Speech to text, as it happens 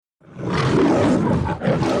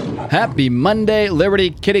Happy Monday,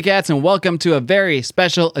 Liberty Kitty Cats, and welcome to a very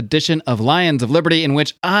special edition of Lions of Liberty, in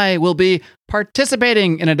which I will be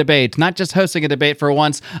participating in a debate, not just hosting a debate for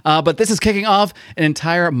once, but this is kicking off an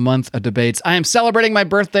entire month of debates. I am celebrating my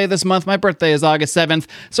birthday this month. My birthday is August 7th,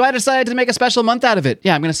 so I decided to make a special month out of it.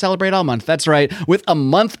 Yeah, I'm going to celebrate all month. That's right. With a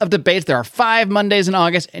month of debates, there are 5 Mondays in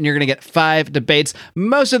August, and you're going to get 5 debates.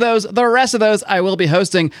 Most of those, the rest of those, I will be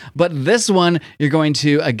hosting, but this one you're going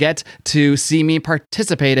to get to see me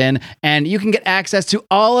participate in, and you can get access to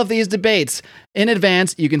all of these debates in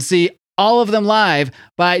advance. You can see all of them live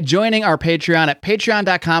by joining our Patreon at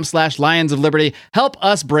patreon.com/Lions of Liberty. Help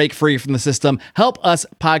us break free from the system. Help us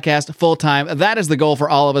podcast full time. That is the goal for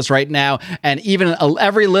all of us right now. And even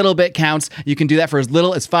every little bit counts. You can do that for as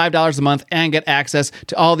little as $5 a month and get access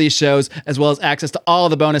to all these shows, as well as access to all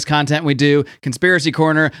the bonus content we do. Conspiracy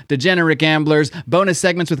Corner, Degenerate Gamblers, bonus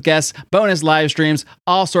segments with guests, bonus live streams,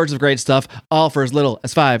 all sorts of great stuff, all for as little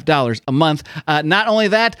as $5 a month. Not only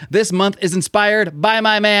that, this month is inspired by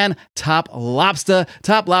my man, Top Lobster.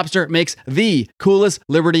 Top Lobster makes the coolest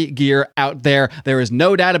Liberty gear out there. There is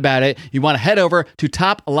no doubt about it. You want to head over to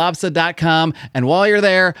toplobster.com, and while you're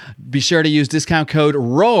there, be sure to use discount code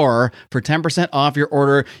ROAR for 10% off your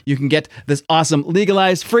order. You can get this awesome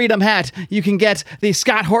Legalized Freedom hat. You can get the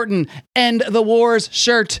Scott Horton End the Wars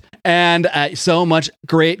shirt, and so much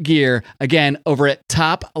great gear. Again, over at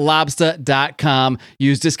toplobster.com.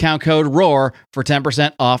 Use discount code ROAR for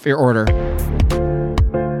 10% off your order.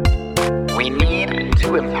 We need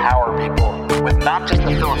to empower people with not just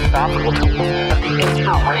the philosophical tools, but the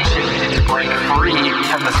inspiration to break free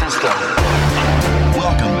from the system.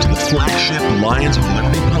 Welcome to the flagship Lions of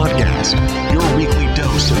Liberty podcast, your weekly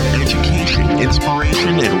dose of education,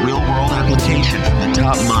 inspiration, and real-world application from the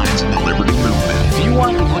top minds in the Liberty movement. If you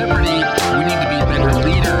want liberty, we need to be better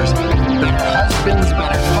leaders, better husbands,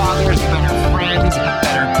 better fathers, better friends,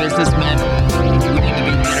 better businessmen. We need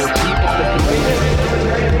to be better people.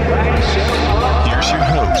 Here's your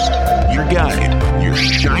host, your guide, your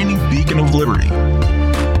shining beacon of liberty,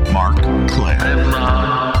 Mark Claire. Live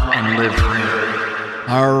long and live free.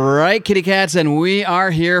 All right, kitty cats, and we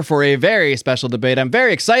are here for a very special debate. I'm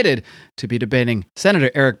very excited to be debating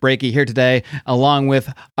Senator Eric Brakey here today, along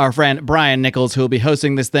with our friend Brian Nichols, who will be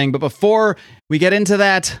hosting this thing. But before we get into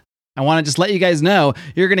that, I want to just let you guys know,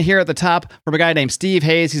 you're going to hear at the top from a guy named Steve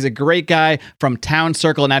Hayes. He's a great guy from Town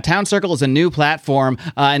Circle. Now, Town Circle is a new platform,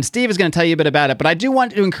 and Steve is going to tell you a bit about it, but I do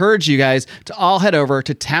want to encourage you guys to all head over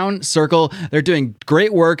to Town Circle. They're doing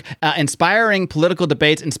great work, inspiring political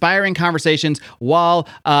debates, inspiring conversations while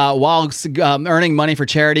earning money for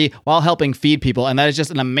charity, while helping feed people, and that is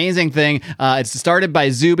just an amazing thing. It's started by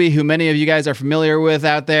Zuby, who many of you guys are familiar with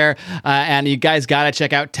out there, and you guys got to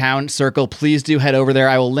check out Town Circle. Please do head over there.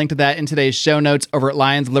 I will link to that in today's show notes over at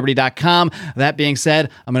lionsliberty.com. That being said,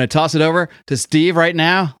 I'm going to toss it over to Steve right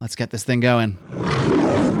now. Let's get this thing going.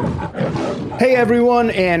 Hey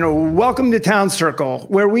everyone, and welcome to Town Circle,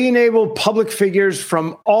 where we enable public figures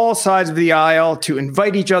from all sides of the aisle to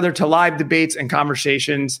invite each other to live debates and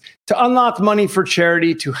conversations, to unlock money for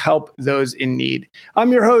charity to help those in need.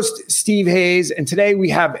 I'm your host, Steve Hayes, and today we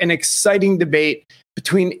have an exciting debate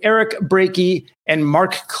between Eric Brakey and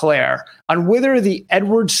Mark Claire on whether the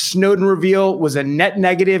Edward Snowden reveal was a net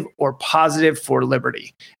negative or positive for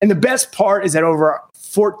liberty. And the best part is that over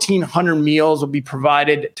 1,400 meals will be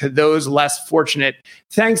provided to those less fortunate,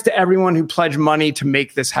 thanks to everyone who pledged money to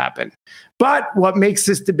make this happen. But what makes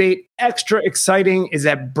this debate extra exciting is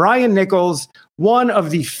that Brian Nichols, one of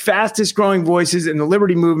the fastest growing voices in the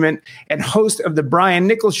Liberty movement and host of the Brian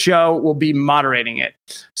Nichols Show, will be moderating it.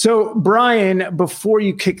 So, Brian, before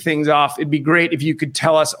you kick things off, it'd be great if you could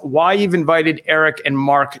tell us why you've invited Eric and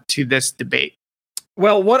Mark to this debate.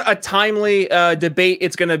 Well, what a timely debate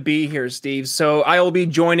it's going to be here, Steve. So I will be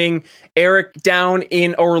joining Eric down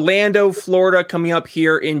in Orlando, Florida, coming up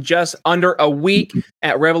here in just under a week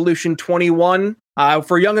at Revolution 21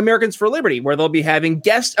 for Young Americans for Liberty, where they'll be having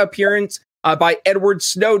guest appearance by Edward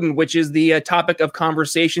Snowden, which is the topic of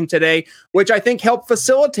conversation today, which I think helped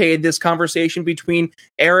facilitate this conversation between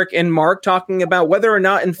Eric and Mark, talking about whether or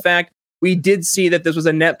not, in fact, we did see that this was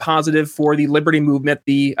a net positive for the Liberty movement,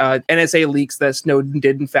 the NSA leaks that Snowden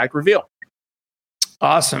did, in fact, reveal.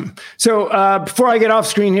 Awesome. So before I get off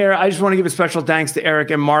screen here, I just want to give a special thanks to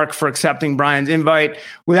Eric and Mark for accepting Brian's invite.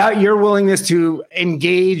 Without your willingness to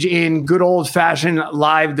engage in good old-fashioned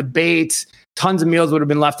live debates, tons of meals would have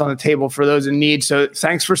been left on the table for those in need. So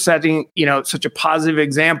thanks for setting, such a positive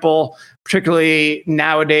example. Particularly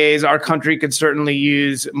nowadays, our country could certainly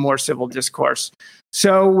use more civil discourse.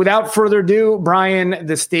 So without further ado, Brian,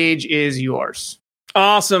 the stage is yours.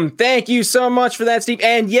 Awesome. Thank you so much for that, Steve.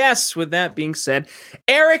 And yes, with that being said,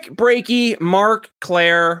 Eric Brakey, Mark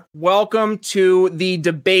Claire, welcome to the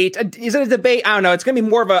debate. Is it a debate? I don't know. It's going to be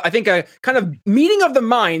more of a kind of meeting of the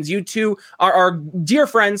minds. You two are dear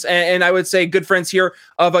friends, and I would say good friends here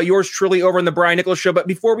of yours truly over in the Brian Nichols Show. But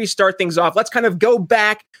before we start things off, let's kind of go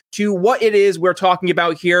back to what it is we're talking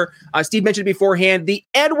about here. Steve mentioned beforehand, the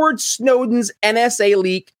Edward Snowden's NSA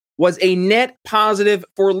leak was a net positive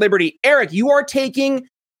for liberty. Eric, you are taking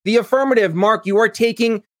the affirmative. Mark, you are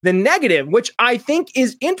taking the negative, which I think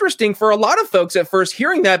is interesting for a lot of folks at first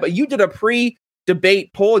hearing that, but you did a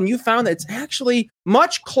pre-debate poll and you found that it's actually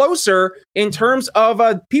much closer in terms of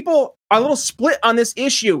people are a little split on this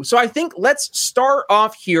issue. So I think let's start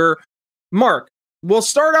off here. Mark, we'll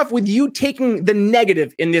start off with you taking the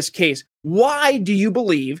negative in this case. Why do you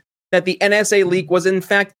believe that the NSA leak was in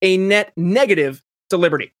fact a net negative to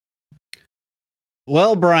liberty?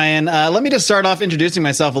 Well, Brian, let me just start off introducing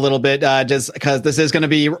myself a little bit, just because this is going to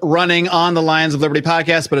be running on the Lions of Liberty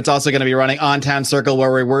podcast, but it's also going to be running on Town Circle,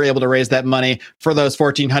 where we were able to raise that money for those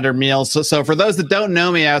 1,400 meals. So for those that don't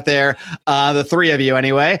know me out there, the three of you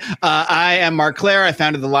anyway, I am Mark Claire. I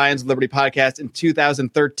founded the Lions of Liberty podcast in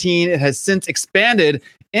 2013. It has since expanded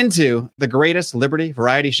into the greatest liberty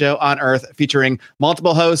variety show on earth, featuring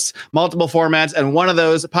multiple hosts, multiple formats, and one of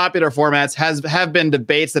those popular formats have been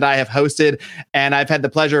debates that I have hosted, and I've had the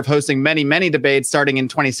pleasure of hosting many debates starting in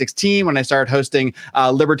 2016 when I started hosting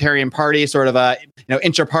Libertarian Party, sort of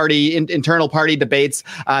intra-party, internal party debates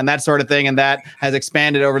and that sort of thing, and that has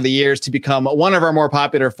expanded over the years to become one of our more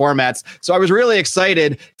popular formats. So I was really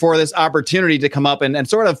excited for this opportunity to come up and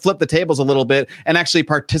sort of flip the tables a little bit and actually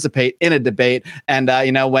participate in a debate. And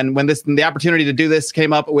when the opportunity to do this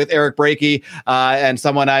came up with Eric Brakey, and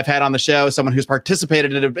someone I've had on the show, someone who's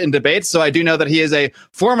participated in debates, so I do know that he is a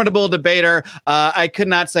formidable debater. I could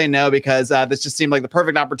not say no, because this just seemed like the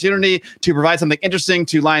perfect opportunity to provide something interesting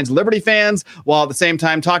to Lions Liberty fans, while at the same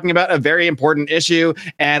time talking about a very important issue,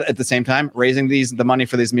 and at the same time raising the money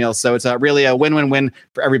for these meals. So it's really a win-win-win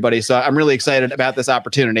for everybody. So I'm really excited about this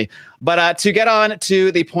opportunity. But to get on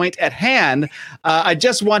to the point at hand, I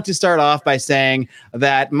just want to start off by saying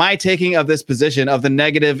that my taking of this position, of the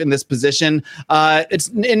negative in this position, it's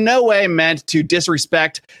in no way meant to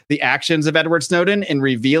disrespect the actions of Edward Snowden in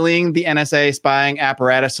revealing the NSA spying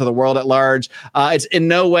apparatus to the world at large. It's in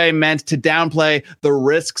no way meant to downplay the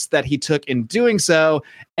risks that he took in doing so.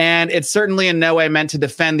 And it's certainly in no way meant to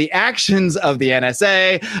defend the actions of the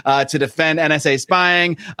NSA, to defend NSA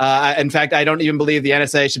spying. In fact, I don't even believe the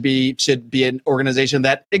NSA should be an organization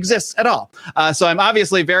that exists at all. So I'm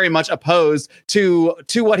obviously very much opposed to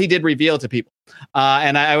what he did reveal to people.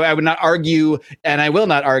 And I would not argue, and I will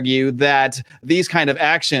not argue, that these kind of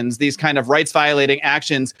actions, these kind of rights violating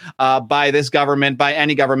actions by this government, by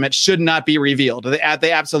any government, should not be revealed.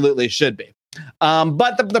 They absolutely should be.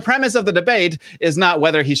 But the premise of the debate is not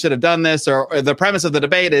whether he should have done this, or the premise of the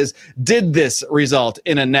debate is, did this result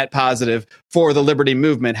in a net positive for the liberty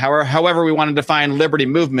movement? However we want to define liberty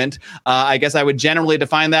movement, I guess I would generally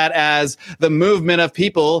define that as the movement of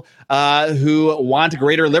people who want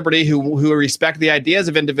greater liberty, who respect the ideas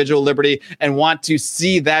of individual liberty, and want to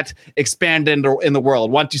see that expand in the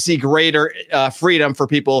world, want to see greater freedom for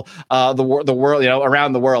people, the world,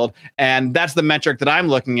 around the world. And that's the metric that I'm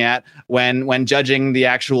looking at when judging the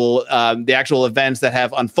actual events that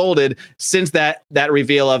have unfolded since that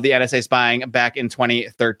reveal of the NSA spying back in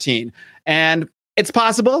 2013. And it's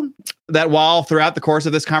possible that while throughout the course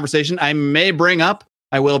of this conversation, I will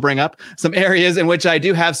bring up some areas in which I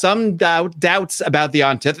do have some doubts about the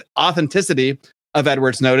authenticity of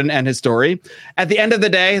Edward Snowden and his story. At the end of the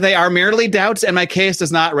day, they are merely doubts, and my case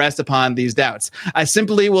does not rest upon these doubts. I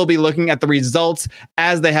simply will be looking at the results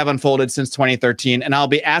as they have unfolded since 2013, and I'll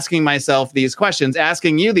be asking myself these questions,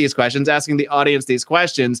 asking you these questions, asking the audience these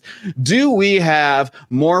questions. Do we have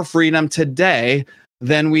more freedom today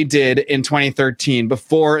than we did in 2013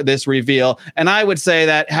 before this reveal? And I would say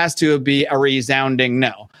that has to be a resounding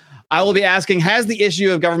no. I will be asking, has the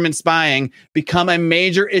issue of government spying become a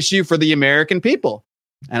major issue for the American people?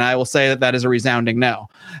 And I will say that is a resounding no.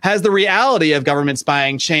 Has the reality of government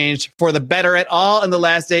spying changed for the better at all in the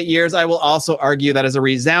last 8 years? I will also argue that is a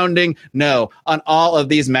resounding no on all of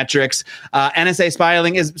these metrics. NSA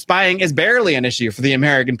spying is barely an issue for the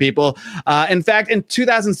American people. In fact, in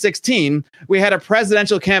 2016, we had a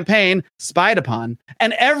presidential campaign spied upon,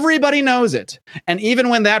 and everybody knows it. And even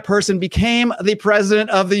when that person became the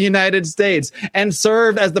president of the United States and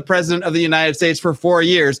served as the president of the United States for 4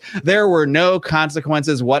 years, there were no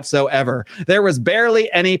consequences whatsoever. There was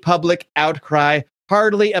barely any public outcry,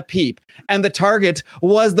 hardly a peep. And the target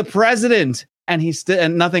was the president.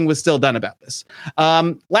 and nothing was still done about this.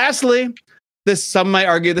 Lastly, some might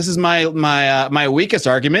argue this is my weakest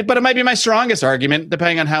argument, but it might be my strongest argument,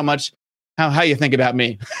 depending on how you think about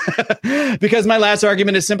me. Because my last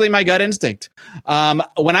argument is simply my gut instinct.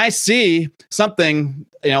 When I see something,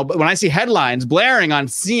 when I see headlines blaring on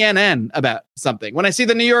CNN about something, when I see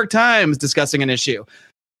the New York Times discussing an issue,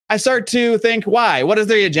 I start to think, why? What is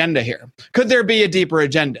the agenda here? Could there be a deeper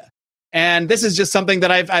agenda? And this is just something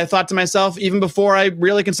that I thought to myself, even before I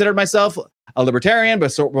really considered myself a libertarian,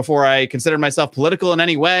 but before I considered myself political in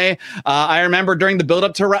any way. I remember during the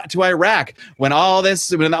buildup to Iraq, when all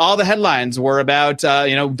the headlines were about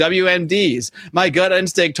WMDs, my gut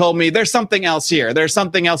instinct told me there's something else here. There's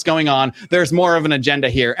something else going on. There's more of an agenda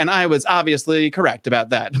here, and I was obviously correct about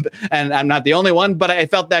that. And I'm not the only one, but I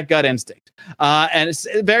felt that gut instinct. And it's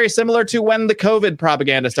very similar to when the COVID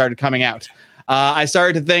propaganda started coming out. I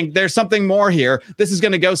started to think there's something more here. This is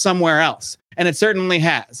going to go somewhere else, and it certainly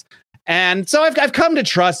has. And so I've come to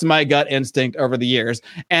trust my gut instinct over the years.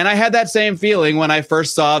 And I had that same feeling when I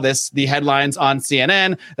first saw the headlines on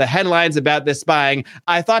CNN, the headlines about this spying.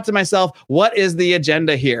 I thought to myself, what is the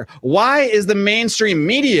agenda here? Why is the mainstream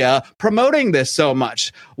media promoting this so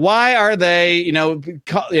much? Why are they,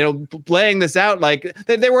 laying this out like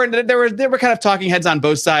they were kind of talking heads on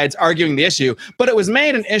both sides arguing the issue, but it was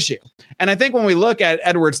made an issue. And I think when we look at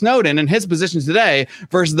Edward Snowden and his position today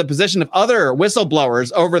versus the position of other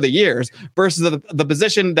whistleblowers over the years versus the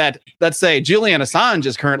position that, let's say, Julian Assange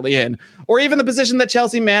is currently in, or even the position that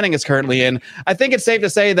Chelsea Manning is currently in, I think it's safe to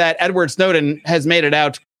say that Edward Snowden has made it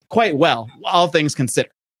out quite well, all things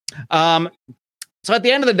considered. So at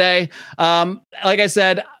the end of the day, like I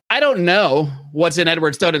said, I don't know what's in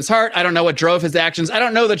Edward Snowden's heart. I don't know what drove his actions. I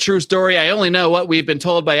don't know the true story. I only know what we've been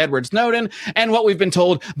told by Edward Snowden and what we've been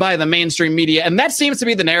told by the mainstream media. And that seems to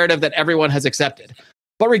be the narrative that everyone has accepted.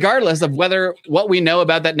 But regardless of whether what we know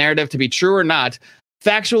about that narrative to be true or not,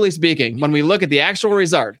 factually speaking, when we look at the actual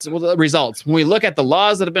results, when we look at the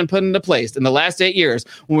laws that have been put into place in the last 8 years,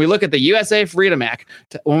 when we look at the USA Freedom Act,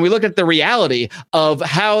 when we look at the reality of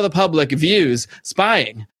how the public views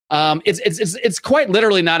spying, it's quite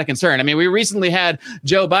literally not a concern. I mean, we recently had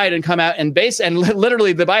Joe Biden come out and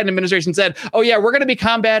literally the Biden administration said, oh yeah, we're going to be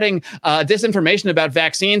combating disinformation about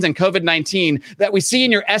vaccines and COVID-19 that we see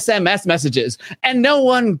in your SMS messages. And no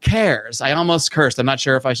one cares. I almost cursed. I'm not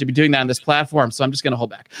sure if I should be doing that on this platform, so I'm just going to hold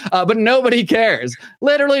back. But nobody cares.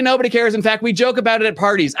 Literally nobody cares. In fact, we joke about it at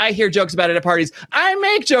parties. I hear jokes about it at parties. I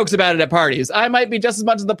make jokes about it at parties. I might be just as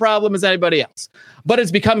much of the problem as anybody else. But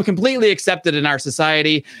it's become completely accepted in our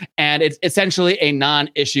society, and it's essentially a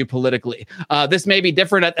non-issue politically. This may be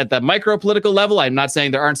different at the micro-political level. I'm not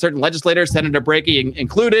saying there aren't certain legislators, Senator Brakey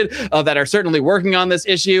included, that are certainly working on this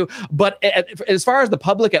issue. But as far as the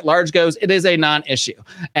public at large goes, it is a non-issue.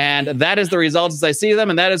 And that is the results as I see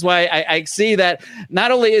them. And that is why I see that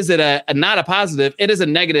not only is it not a positive, it is a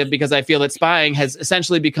negative, because I feel that spying has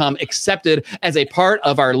essentially become accepted as a part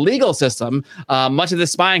of our legal system. Much of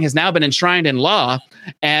this spying has now been enshrined in law,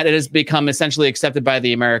 and it has become essentially accepted by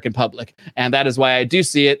the American public. And that is why I do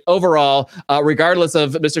see it overall, regardless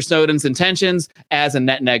of Mr. Snowden's intentions, as a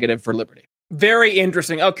net negative for liberty. Very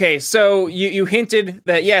interesting. Okay, so you hinted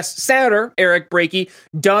that, yes, Senator Eric Brakey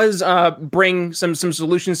does bring some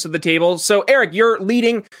solutions to the table. So, Eric, you're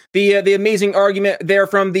leading the amazing argument there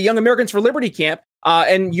from the Young Americans for Liberty camp.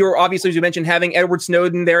 And you're obviously, as you mentioned, having Edward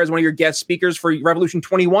Snowden there as one of your guest speakers for Revolution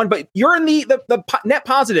 21, but you're in the net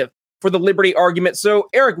positive for the liberty argument. So,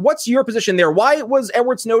 Eric, what's your position there? Why was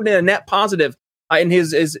Edward Snowden a net positive in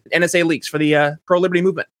his NSA leaks for the pro-liberty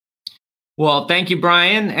movement? Well, thank you,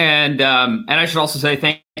 Brian, and I should also say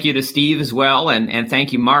thank you to Steve as well, and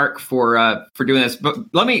thank you, Mark, for doing this. But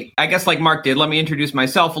let me, I guess, like Mark did, let me introduce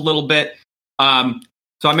myself a little bit.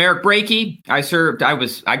 So I'm Eric Brakey.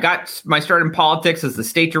 I got my start in politics as the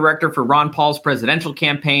state director for Ron Paul's presidential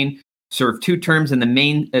campaign. Served 2 terms in the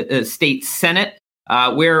Maine state Senate,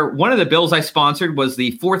 where one of the bills I sponsored was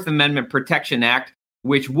the Fourth Amendment Protection Act,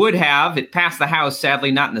 which would have, it passed the House,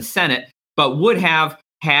 sadly not in the Senate, but would have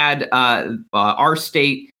had our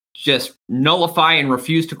state just nullify and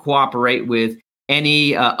refuse to cooperate with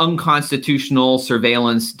any unconstitutional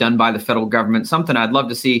surveillance done by the federal government, something I'd love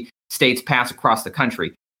to see states pass across the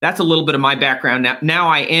country. That's a little bit of my background. Now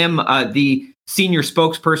I am the senior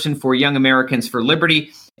spokesperson for Young Americans for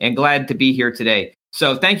Liberty, and glad to be here today.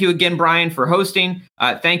 So thank you again, Brian, for hosting.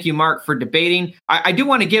 Thank you, Mark, for debating. I do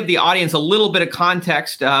want to give the audience a little bit of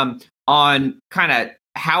context on kind of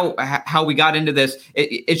how we got into this.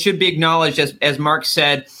 It should be acknowledged, as Mark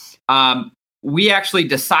said, we actually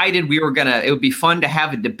decided it would be fun to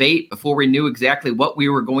have a debate before we knew exactly what we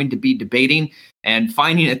were going to be debating. And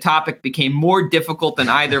finding a topic became more difficult than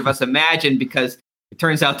either of us imagined because it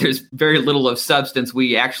turns out there's very little of substance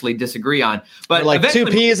we actually disagree on. But We're like two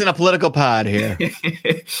peas in a political pod here.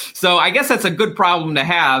 So I guess that's a good problem to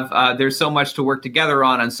have. There's so much to work together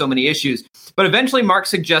on so many issues. But eventually Mark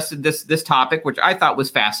suggested this topic, which I thought was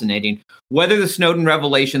fascinating, whether the Snowden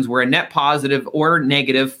revelations were a net positive or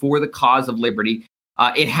negative for the cause of liberty.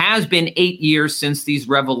 It has been 8 years since these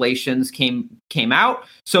revelations came out.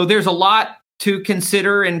 So there's a lot to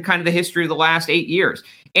consider in kind of the history of the last 8 years.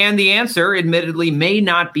 And the answer, admittedly, may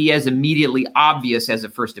not be as immediately obvious as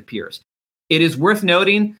it first appears. It is worth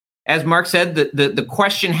noting, as Mark said, that the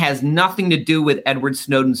question has nothing to do with Edward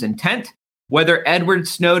Snowden's intent. Whether Edward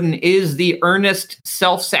Snowden is the earnest,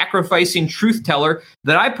 self-sacrificing truth teller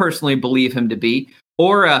that I personally believe him to be,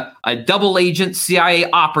 or a double agent CIA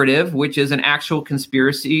operative, which is an actual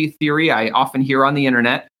conspiracy theory I often hear on the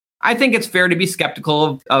internet, I think it's fair to be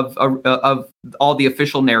skeptical of all the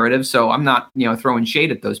official narratives. So I'm not, throwing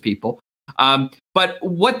shade at those people. But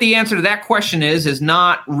what the answer to that question is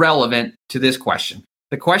not relevant to this question.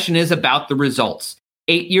 The question is about the results.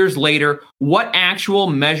 8 years later, what actual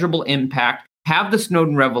measurable impact have the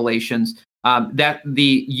Snowden revelations that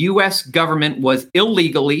the U.S. government was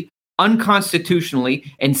illegally,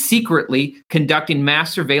 unconstitutionally, and secretly conducting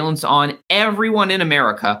mass surveillance on everyone in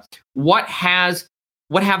America? What have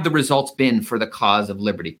the results been for the cause of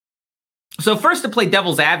liberty? So first, to play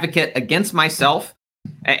devil's advocate against myself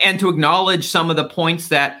and to acknowledge some of the points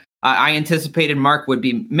that I anticipated Mark would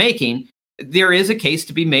be making, there is a case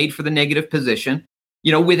to be made for the negative position.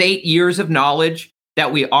 With 8 years of knowledge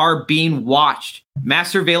that we are being watched, mass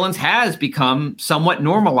surveillance has become somewhat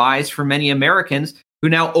normalized for many Americans who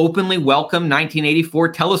now openly welcome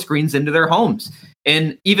 1984 telescreens into their homes.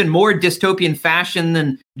 In even more dystopian fashion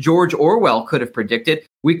than George Orwell could have predicted,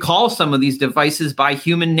 we call some of these devices by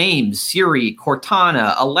human names: Siri,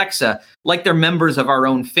 Cortana, Alexa, like they're members of our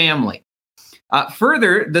own family.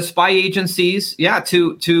 Further, the spy agencies,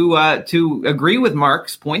 to agree with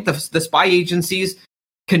Mark's point, the spy agencies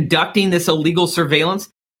conducting this illegal surveillance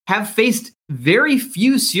have faced very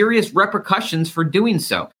few serious repercussions for doing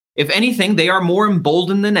so. If anything, they are more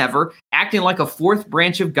emboldened than ever, acting like a fourth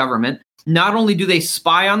branch of government. Not only do they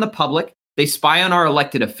spy on the public, they spy on our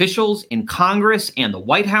elected officials in Congress and the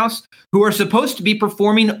White House, who are supposed to be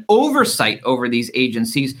performing oversight over these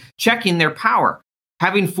agencies, checking their power.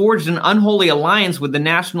 Having forged an unholy alliance with the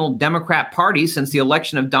National Democrat Party since the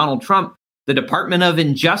election of Donald Trump, the Department of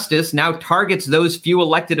Injustice now targets those few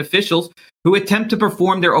elected officials who attempt to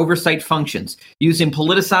perform their oversight functions, using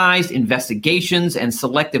politicized investigations and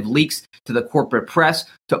selective leaks to the corporate press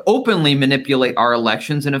to openly manipulate our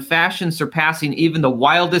elections in a fashion surpassing even the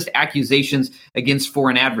wildest accusations against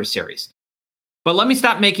foreign adversaries. But let me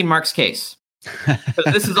stop making Mark's case.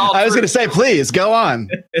 This is all I was going to say, please, go on.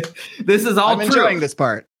 This is all I'm enjoying this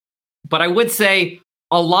part. But I would say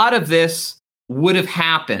a lot of this would have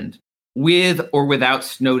happened with or without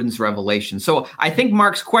Snowden's revelation. So I think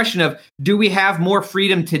Mark's question of, do we have more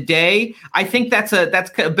freedom today? I think that's a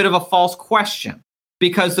bit of a false question,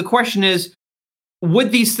 because the question is,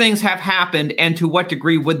 would these things have happened, and to what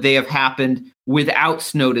degree would they have happened without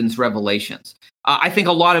Snowden's revelations? I think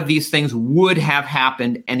a lot of these things would have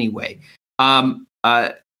happened anyway. Further,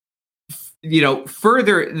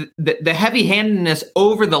 the heavy-handedness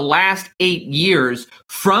over the last 8 years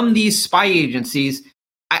from these spy agencies,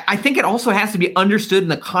 I think it also has to be understood in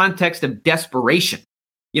the context of desperation.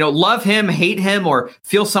 Love him, hate him, or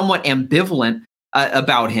feel somewhat ambivalent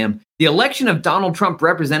about him. The election of Donald Trump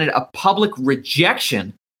represented a public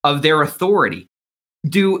rejection of their authority.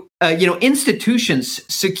 Institutions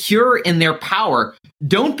secure in their power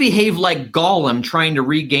don't behave like Gollum trying to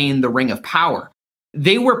regain the ring of power.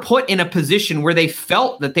 They were put in a position where they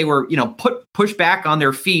felt that they were, pushed back on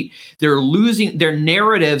their feet. They're losing, their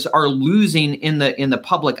narratives are losing in the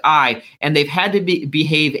public eye, and they've had to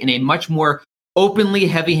behave in a much more openly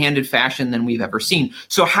heavy-handed fashion than we've ever seen.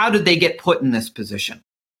 So how did they get put in this position?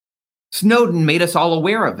 Snowden made us all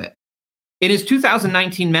aware of it. In his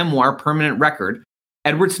 2019 memoir, Permanent Record,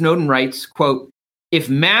 Edward Snowden writes, quote, "If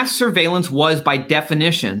mass surveillance was by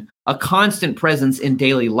definition a constant presence in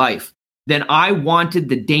daily life, then I wanted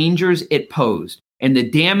the dangers it posed and the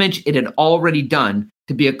damage it had already done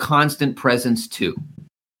to be a constant presence too."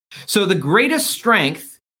 So the greatest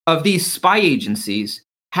strength of these spy agencies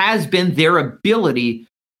has been their ability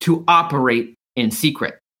to operate in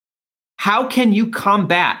secret. How can you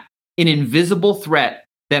combat an invisible threat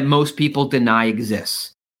that most people deny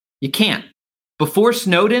exists? You can't. Before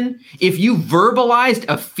Snowden, if you verbalized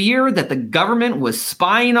a fear that the government was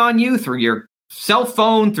spying on you through your cell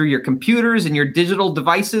phone, through your computers and your digital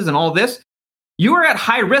devices and all this, you are at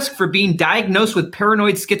high risk for being diagnosed with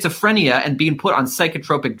paranoid schizophrenia and being put on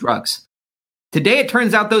psychotropic drugs. Today, it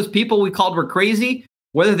turns out those people we called were crazy,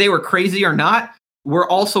 whether they were crazy or not, were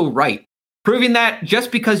also right, proving that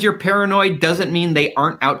just because you're paranoid doesn't mean they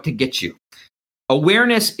aren't out to get you.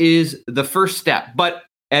 Awareness is the first step, but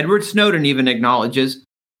Edward Snowden even acknowledges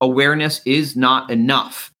awareness is not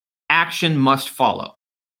enough. Action must follow.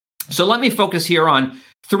 So let me focus here on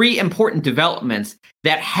 3 important developments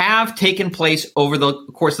that have taken place over the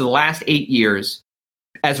course of the last 8 years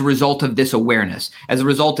as a result of this awareness, as a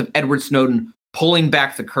result of Edward Snowden pulling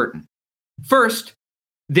back the curtain. First,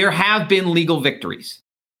 there have been legal victories.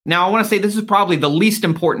 Now, I want to say this is probably the least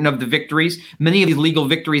important of the victories. Many of these legal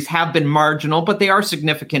victories have been marginal, but they are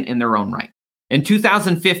significant in their own right. In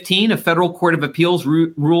 2015, a federal court of appeals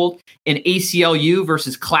ruled in ACLU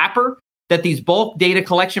versus Clapper that these bulk data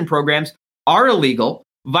collection programs are illegal,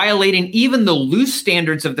 violating even the loose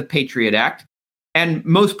standards of the Patriot Act, and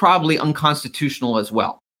most probably unconstitutional as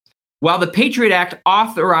well. While the Patriot Act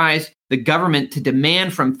authorized the government to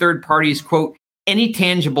demand from third parties, quote, any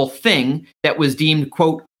tangible thing that was deemed,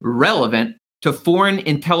 quote, relevant to foreign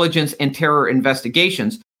intelligence and terror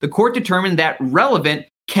investigations, the court determined that relevant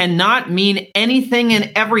cannot mean anything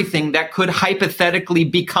and everything that could hypothetically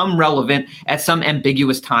become relevant at some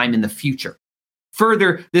ambiguous time in the future.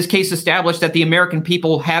 Further, this case established that the American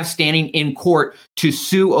people have standing in court to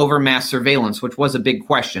sue over mass surveillance, which was a big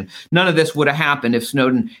question. None of this would have happened if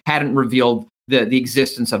Snowden hadn't revealed the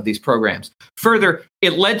existence of these programs. Further,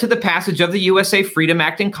 it led to the passage of the USA Freedom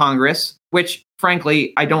Act in Congress, which,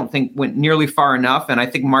 frankly, I don't think went nearly far enough. And I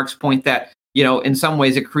think Mark's point that, you know, in some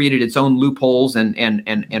ways it created its own loopholes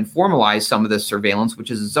and formalized some of this surveillance, which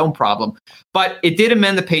is its own problem. But it did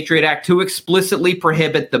amend the Patriot Act to explicitly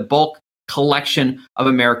prohibit the bulk collection of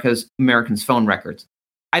Americans' phone records.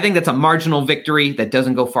 I think that's a marginal victory that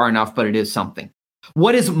doesn't go far enough, but it is something.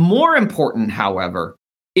 What is more important, however,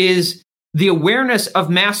 is the awareness of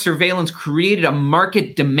mass surveillance created a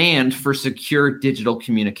market demand for secure digital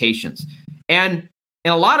communications. And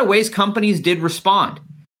in a lot of ways, companies did respond.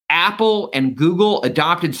 Apple and Google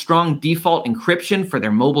adopted strong default encryption for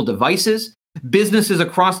their mobile devices. Businesses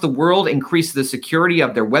across the world increased the security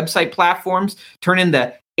of their website platforms, turning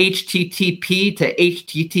the HTTP to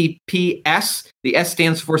HTTPS. The S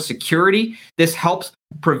stands for security. This helps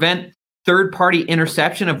prevent third-party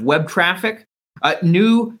interception of web traffic.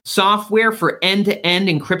 New software for end-to-end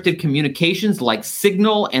encrypted communications like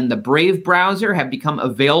Signal and the Brave browser have become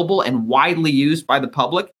available and widely used by the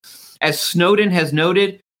public. As Snowden has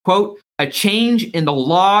noted, quote, a change in the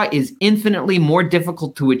law is infinitely more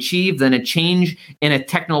difficult to achieve than a change in a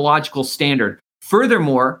technological standard.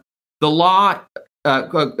 Furthermore, the law,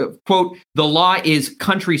 quote, the law is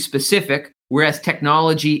country specific, whereas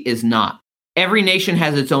technology is not. Every nation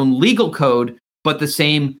has its own legal code, but the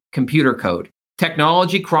same computer code.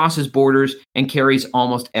 Technology crosses borders and carries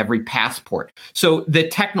almost every passport. So the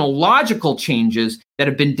technological changes that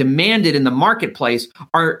have been demanded in the marketplace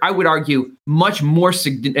are, I would argue, much more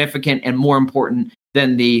significant and more important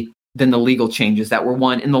than the legal changes that were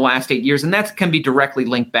won in the last 8 years. And that can be directly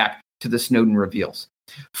linked back to the Snowden reveals.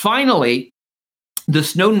 Finally, the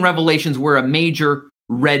Snowden revelations were a major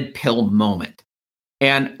red pill moment.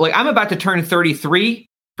 And like, I'm about to turn 33.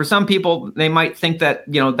 For some people, they might think that,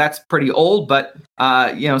 you know, that's pretty old, but,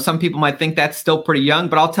 you know, some people might think that's still pretty young.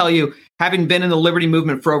 But I'll tell you, having been in the liberty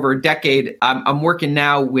movement for over a decade, I'm working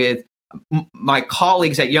now with my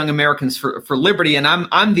colleagues at Young Americans for Liberty, and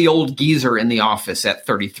I'm the old geezer in the office at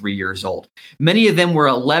 33 years old. Many of them were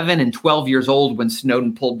 11 and 12 years old when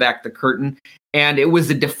Snowden pulled back the curtain, and it was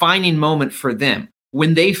a defining moment for them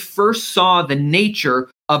when they first saw the nature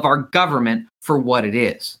of our government for what it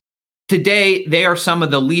is. Today, they are some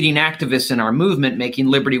of the leading activists in our movement, making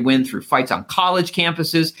liberty win through fights on college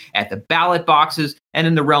campuses, at the ballot boxes, and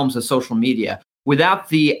in the realms of social media. Without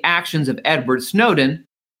the actions of Edward Snowden,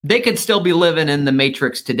 they could still be living in the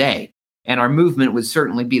Matrix today, and our movement would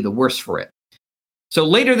certainly be the worse for it. So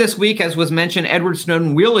later this week, as was mentioned, Edward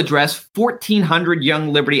Snowden will address 1,400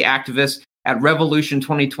 young liberty activists at Revolution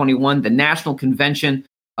 2021, the National Convention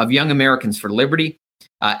of Young Americans for Liberty.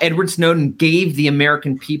 Edward Snowden gave the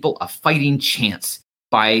American people a fighting chance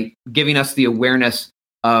by giving us the awareness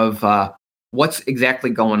of what's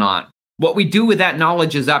exactly going on. What we do with that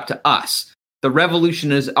knowledge is up to us. The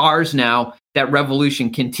revolution is ours now. That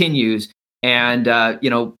revolution continues. And,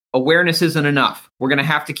 you know, awareness isn't enough. We're going to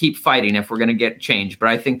have to keep fighting if we're going to get change. But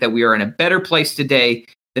I think that we are in a better place today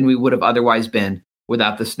than we would have otherwise been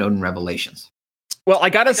without the Snowden revelations. Well,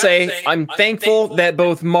 I gotta say, I'm thankful that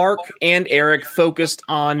both Mark and Eric focused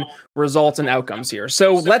on results and outcomes here.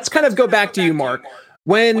 So let's kind of go back to you, Mark.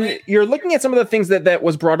 when you're looking at some of the things that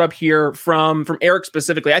was brought up here from Eric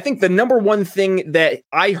specifically, I think the number one thing that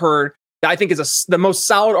I heard that I think is the most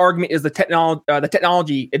solid argument is the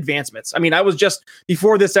technology advancements. I mean, I was just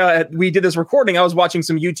before this, we did this recording, I was watching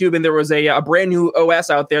some YouTube, and there was a brand new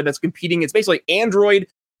OS out there that's competing. It's basically Android,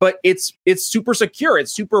 but it's super secure,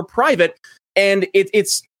 it's super private, and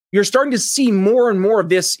it's you're starting to see more and more of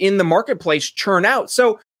this in the marketplace churn out.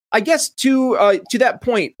 So I guess to that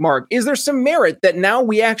point, Mark, is there some merit that now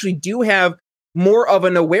we actually do have more of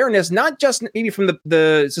an awareness, not just maybe from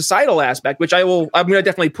the societal aspect, which I'm going to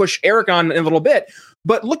definitely push Eric on in a little bit,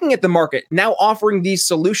 but looking at the market now offering these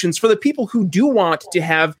solutions for the people who do want to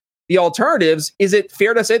have the alternatives? Is it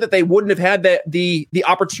fair to say that they wouldn't have had the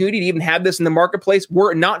opportunity to even have this in the marketplace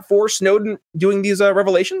were it not for Snowden doing these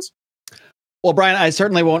revelations? Well, Brian, I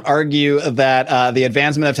certainly won't argue that the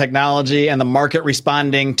advancement of technology and the market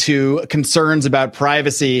responding to concerns about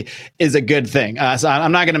privacy is a good thing. So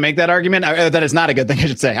I'm not going to make that argument. That it's not a good thing, I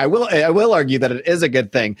should say. I will argue that it is a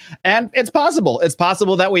good thing, and it's possible. It's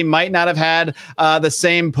possible that we might not have had the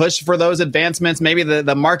same push for those advancements. Maybe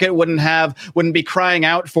the market wouldn't be crying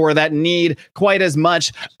out for that need quite as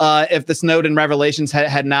much if the Snowden revelations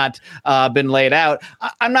had not been laid out.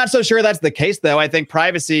 I'm not so sure that's the case, though. I think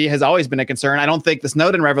privacy has always been a concern. I don't think the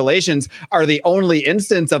Snowden revelations are the only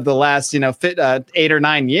instance of the last, 8 or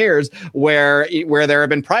 9 years where there have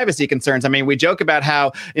been privacy concerns. I mean, we joke about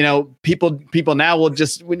how, people now will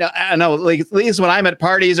just, I know, like, at least when I'm at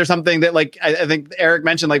parties or something that, like, I think Eric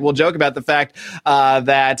mentioned, like, we'll joke about the fact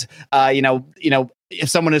that, if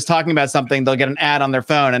someone is talking about something, they'll get an ad on their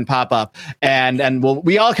phone and pop up. And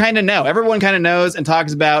we all kind of know, everyone kind of knows and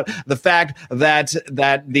talks about the fact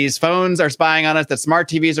that these phones are spying on us, that smart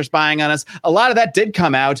TVs are spying on us. A lot of that did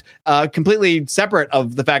come out completely separate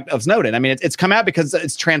of the fact of Snowden. I mean, it's come out because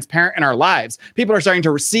it's transparent in our lives. People are starting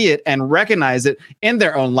to see it and recognize it in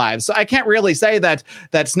their own lives. So I can't really say that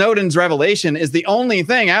Snowden's revelation is the only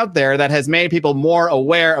thing out there that has made people more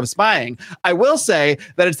aware of spying. I will say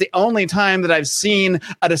that it's the only time that I've seen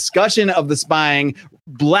a discussion of the spying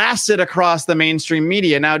blasted across the mainstream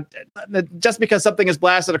media. Now, just because something is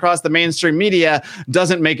blasted across the mainstream media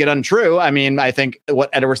doesn't make it untrue. I mean, I think what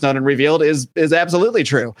Edward Snowden revealed is absolutely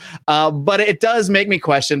true. But it does make me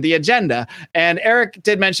question the agenda. And Eric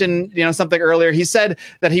did mention, something earlier. He said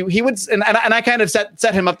that he would, and I kind of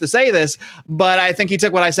set him up to say this, but I think he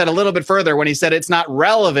took what I said a little bit further when he said it's not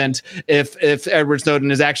relevant if Edward Snowden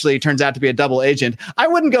turns out to be a double agent. I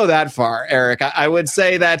wouldn't go that far, Eric. I would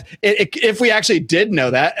say that if we actually did know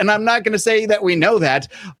that, and I'm not going to say that we know that,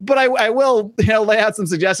 but I will lay out some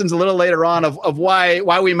suggestions a little later on of why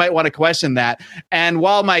we might want to question that. And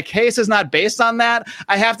while my case is not based on that,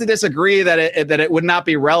 I have to disagree that it would not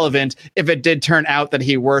be relevant if it did turn out that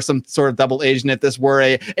he were some sort of double agent, if this were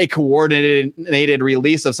a coordinated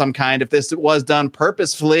release of some kind, if this was done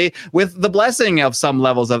purposefully with the blessing of some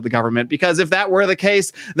levels of the government. Because if that were the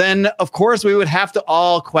case, then of course we would have to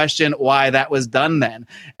all question why that was done then.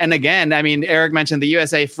 And again, I mean, Eric mentioned the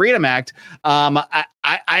USA Freedom Act.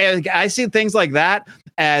 I see things like that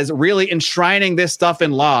as really enshrining this stuff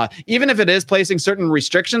in law. Even if it is placing certain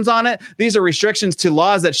restrictions on it, these are restrictions to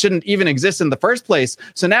laws that shouldn't even exist in the first place.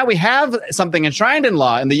 So now we have something enshrined in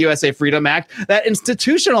law in the USA Freedom Act that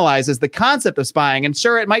institutionalizes the concept of spying. And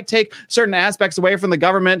sure, it might take certain aspects away from the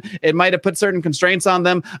government. It might have put certain constraints on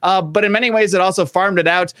them. But in many ways, it also farmed it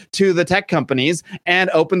out to the tech companies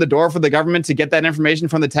and opened the door for the government to get that information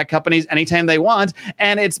from the tech companies anytime they want.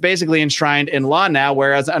 And it's basically enshrined in law now,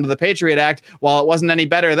 whereas under the Patriot Act, while it wasn't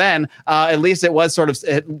any better then, at least it was sort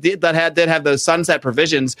of, did have those sunset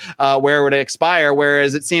provisions where it would expire,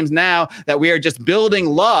 whereas it seems now that we are just building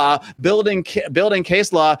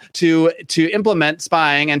case law to implement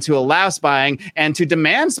spying and to allow spying and to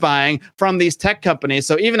demand spying from these tech companies.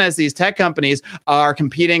 So even as these tech companies are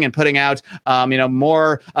competing and putting out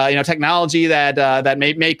more technology that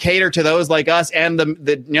may cater to those like us and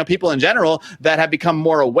the people in general that have become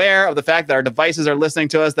more aware of the fact that our devices are listening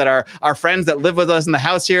to us, that our friends that live with us in the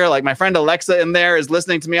house here, like my friend Alexa in there, is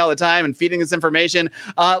listening to me all the time and feeding this information.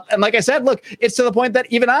 And like I said, look, it's to the point that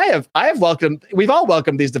even we've all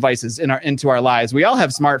welcomed these devices into our lives. We all have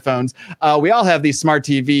smartphones. We all have these smart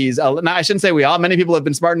TVs. Now, I shouldn't say we all. Many people have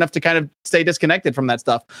been smart enough to kind of stay disconnected from that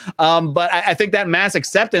stuff. But I think that mass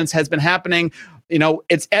acceptance has been happening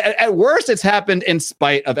it's at worst, it's happened in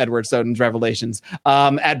spite of Edward Snowden's revelations.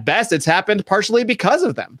 At best, it's happened partially because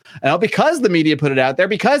of them. Because the media put it out there,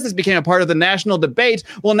 because this became a part of the national debate.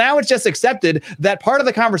 Well, now it's just accepted that part of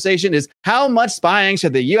the conversation is how much spying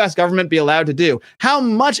should the U.S. government be allowed to do? How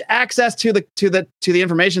much access to the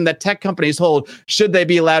information that tech companies hold should they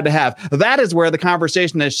be allowed to have? That is where the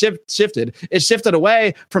conversation has shifted. It shifted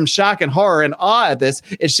away from shock and horror and awe at this.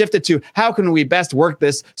 It shifted to how can we best work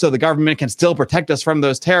this so the government can still protect us from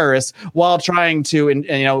those terrorists while trying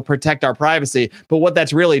to protect our privacy. But what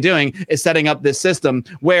that's really doing is setting up this system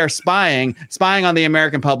where spying on the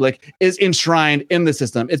American public is enshrined in the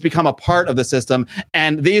system. It's become a part of the system.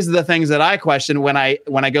 And these are the things that I question when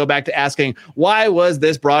I go back to asking, why was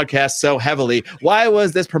this broadcast so heavily? Why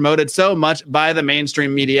was this promoted so much by the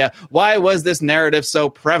mainstream media? Why was this narrative so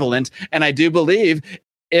prevalent? And I do believe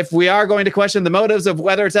if we are going to question the motives of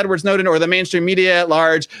whether it's Edward Snowden or the mainstream media at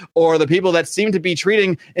large, or the people that seem to be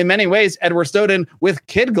treating, in many ways, Edward Snowden with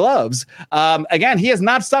kid gloves, again, he has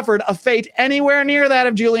not suffered a fate anywhere near that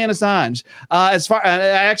of Julian Assange. I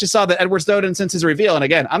actually saw that Edward Snowden, since his reveal, and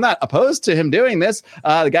again, I'm not opposed to him doing this.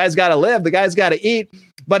 The guy's got to live. The guy's got to eat.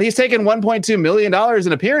 But he's taken $1.2 million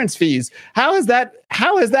in appearance fees. How has that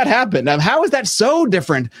happened? How is that so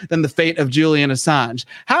different than the fate of Julian Assange?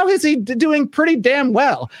 How is he doing pretty damn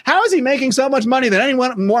well? How is he making so much money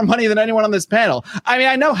more money than anyone on this panel? I mean,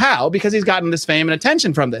 I know how, because he's gotten this fame and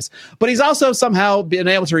attention from this. But he's also somehow been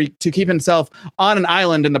able to keep himself on an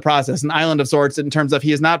island in the process, an island of sorts, in terms of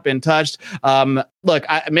he has not been touched. Look,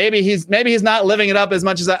 maybe he's not living it up as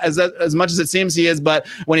much as it seems he is. But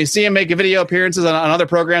when you see him make video appearances on other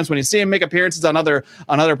programs, when you see him make appearances on other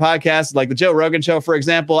podcasts like the Joe Rogan Show, for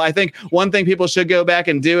example, I think one thing people should go back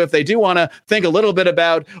and do if they do want to think a little bit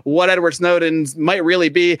about what Edward Snowden's might really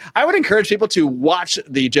be, I would encourage people to watch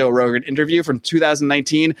the Joe Rogan interview from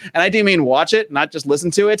 2019. And I do mean watch it, not just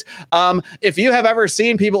listen to it. If you have ever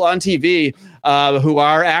seen people on TV who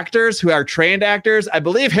are actors, who are trained actors, I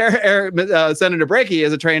believe Senator Brakey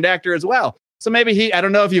is a trained actor as well. So maybe I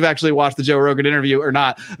don't know if you've actually watched the Joe Rogan interview or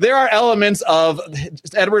not. There are elements of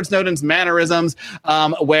Edward Snowden's mannerisms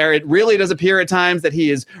where it really does appear at times that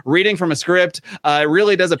he is reading from a script. It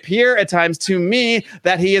really does appear at times to me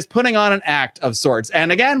that he is putting on an act of sorts.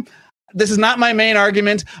 And again, this is not my main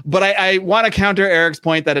argument, but I want to counter Eric's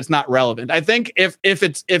point that it's not relevant. I think if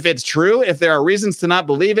it's true, if there are reasons to not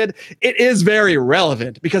believe it, it is very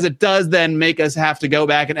relevant, because it does then make us have to go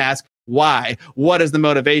back and ask, why? What is the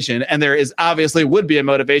motivation? And there would be a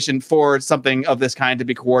motivation for something of this kind to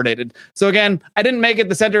be coordinated. So again, I didn't make it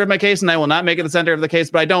the center of my case, and I will not make it the center of the case,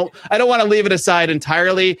 but I don't want to leave it aside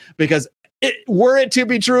entirely, because were it to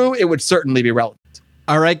be true, it would certainly be relevant.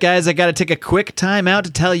 All right, guys, I got to take a quick time out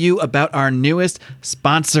to tell you about our newest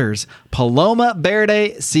sponsors, Paloma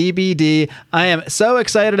Verde CBD. I am so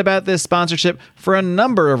excited about this sponsorship for a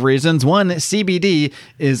number of reasons. One, CBD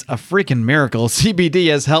is a freaking miracle. CBD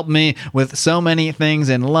has helped me with so many things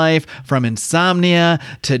in life, from insomnia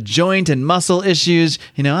to joint and muscle issues.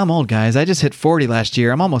 I'm old, guys. I just hit 40 last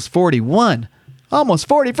year. I'm almost 41. Almost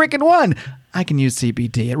 40 freaking one. I can use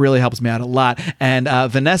CBD. It really helps me out a lot. And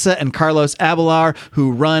Vanessa and Carlos Abelar,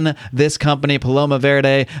 who run this company, Paloma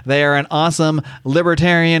Verde, they are an awesome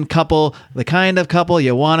libertarian couple, the kind of couple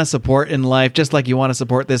you want to support in life, just like you want to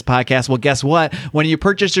support this podcast. Well, guess what? When you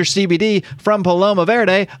purchase your CBD from Paloma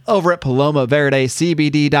Verde over at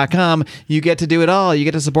palomaverdecbd.com, you get to do it all. You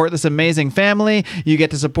get to support this amazing family. You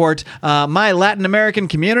get to support my Latin American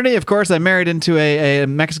community. Of course, I'm married into a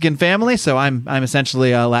Mexican family, so I'm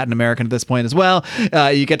essentially Latin American at this point as well.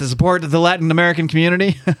 You get to support the Latin American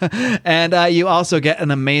community, and you also get an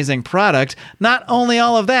amazing product. Not only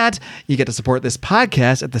all of that, you get to support this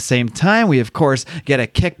podcast at the same time. We, of course, get a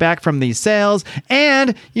kickback from these sales,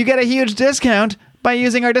 and you get a huge discount by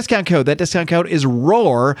using our discount code. That discount code is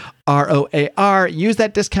ROAR, ROAR. Use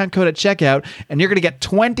that discount code at checkout, and you're going to get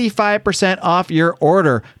 25% off your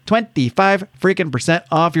order. 25 freaking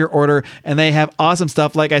 % off your order. And they have awesome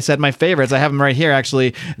stuff. Like I said, my favorites, I have them right here,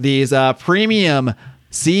 actually. These premium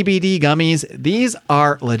CBD gummies. These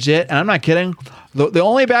are legit, and I'm not kidding. The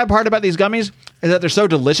only bad part about these gummies is that they're so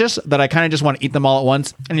delicious that I kind of just want to eat them all at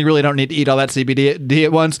once, and you really don't need to eat all that CBD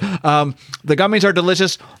at once. The gummies are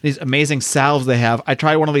delicious. These amazing salves they have. I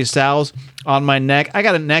tried one of these salves on my neck. I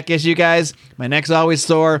got a neck issue, guys. My neck's always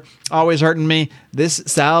sore, always hurting me. This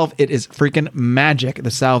salve, it is freaking magic,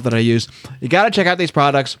 the salve that I use. You got to check out these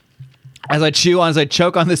products. as I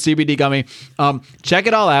choke on the CBD gummy. Check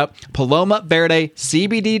it all out.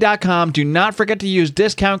 PalomaVerdeCBD.com. Do not forget to use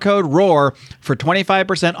discount code ROAR for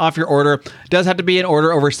 25% off your order. It does have to be an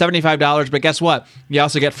order over $75, but guess what? You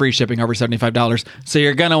also get free shipping over $75. So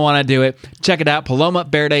you're going to want to do it. Check it out.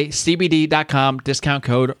 PalomaVerdeCBD.com. Discount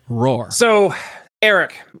code ROAR. So,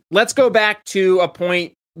 Eric, let's go back to a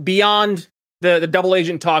point beyond the double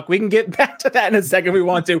agent talk. We can get back to that in a second if we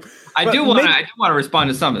want to. I do want to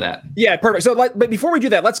respond to some of that. Yeah, perfect. So, but before we do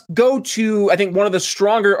that, let's go to, I think, one of the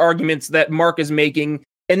stronger arguments that Mark is making,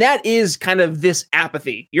 and that is kind of this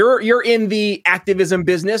apathy. You're in the activism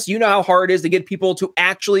business. You know how hard it is to get people to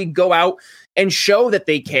actually go out and show that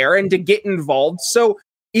they care and to get involved. So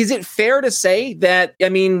is it fair to say that, I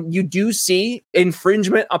mean, you do see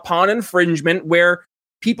infringement upon infringement where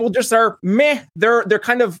people just are meh, they're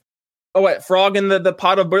kind of frog in the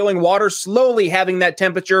pot of boiling water, slowly having that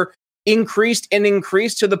temperature increased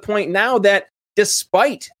to the point now that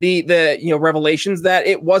despite the revelations that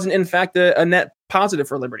it wasn't in fact a net positive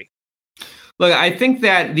for liberty? Look, I think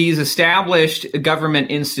that these established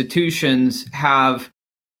government institutions have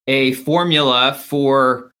a formula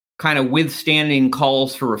for kind of withstanding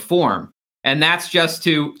calls for reform. And that's just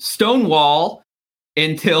to stonewall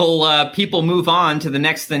until people move on to the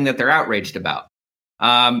next thing that they're outraged about.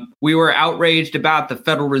 We were outraged about the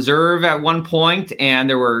Federal Reserve at one point, and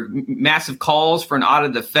there were massive calls for an audit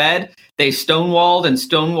of the Fed. They stonewalled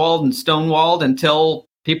until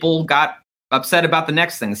people got upset about the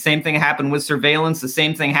next thing. The same thing happened with surveillance. The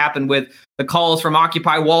same thing happened with the calls from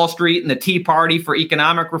Occupy Wall Street and the Tea Party for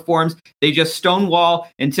economic reforms. They just stonewall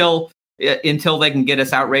until they can get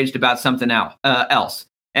us outraged about something else.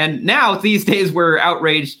 And now these days we're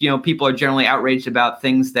outraged. People are generally outraged about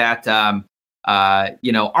things that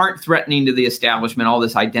aren't threatening to the establishment, all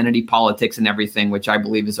this identity politics and everything, which I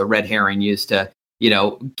believe is a red herring used to,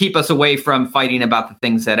 keep us away from fighting about the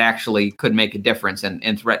things that actually could make a difference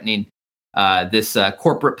and threatening this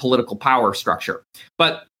corporate political power structure.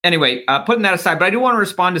 But anyway, putting that aside, but I do want to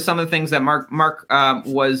respond to some of the things that Mark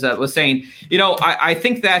was saying. I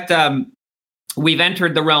think that we've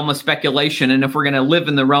entered the realm of speculation, and if we're going to live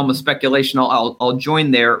in the realm of speculation, I'll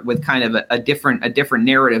join there with kind of a different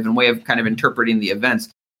narrative and way of kind of interpreting the events.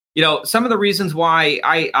 Some of the reasons why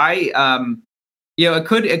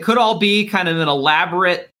it could all be kind of an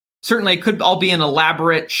elaborate. Certainly, it could all be an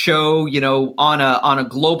elaborate show, on a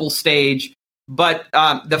global stage. But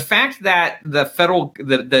the fact that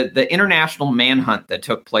the international manhunt that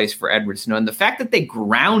took place for Edward Snowden, the fact that they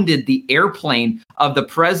grounded the airplane of the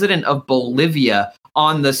president of Bolivia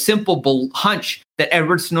on the simple hunch that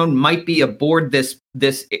Edward Snowden might be aboard this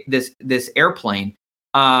airplane,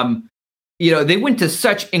 they went to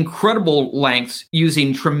such incredible lengths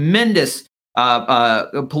using tremendous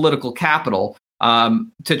political capital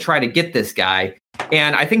to try to get this guy.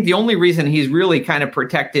 And I think the only reason he's really kind of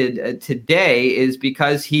protected today is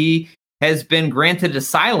because he has been granted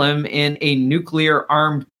asylum in a nuclear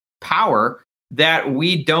armed power that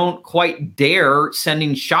we don't quite dare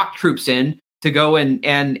sending shock troops in to go and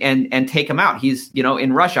take him out. He's,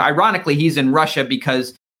 in Russia. Ironically, he's in Russia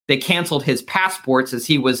because they canceled his passports as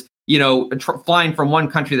he was, flying from one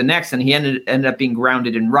country to the next, and he ended up being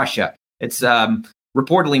grounded in Russia. It's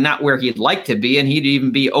reportedly not where he'd like to be, and he'd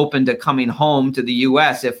even be open to coming home to the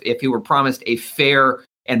U.S. if he were promised a fair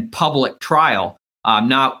and public trial,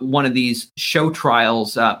 not one of these show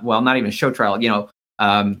trials. Not even a show trial,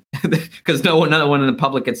 because no one in the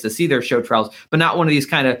public gets to see their show trials, but not one of these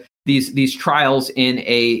kind of these trials in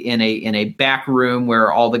a back room where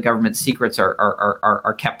all the government secrets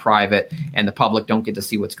are kept private and the public don't get to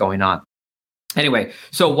see what's going on. Anyway,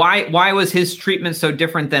 so why was his treatment so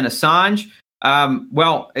different than Assange?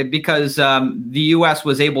 Because the U.S.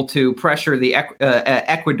 was able to pressure the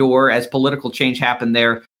Ecuador as political change happened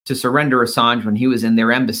there to surrender Assange when he was in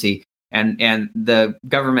their embassy, and the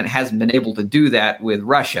government hasn't been able to do that with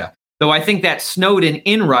Russia. Though I think that Snowden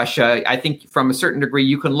in Russia, I think from a certain degree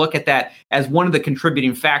you can look at that as one of the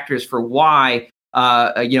contributing factors for why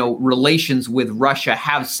relations with Russia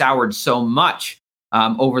have soured so much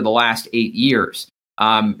over the last 8 years.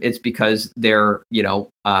 It's because they're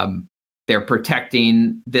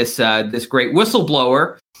protecting this great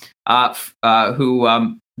whistleblower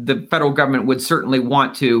who the federal government would certainly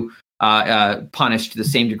want to punish to the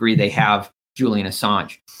same degree they have Julian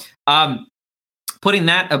Assange. Putting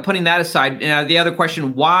that aside, the other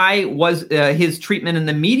question: why was his treatment in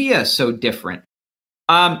the media so different?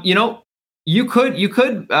 You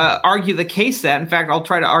could argue the case that, in fact, I'll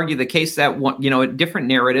try to argue the case that a different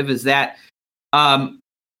narrative is that.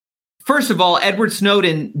 First of all, Edward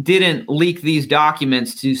Snowden didn't leak these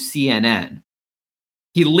documents to CNN.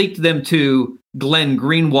 he leaked them to Glenn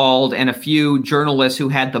Greenwald and a few journalists who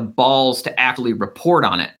had the balls to actually report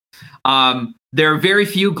on it. There are very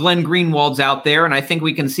few Glenn Greenwalds out there, and I think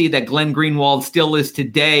we can see that Glenn Greenwald still is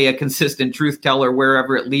today a consistent truth teller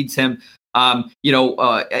wherever it leads him.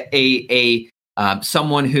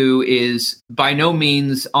 Someone who is by no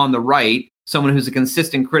means on the right, someone who's a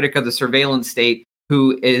consistent critic of the surveillance state,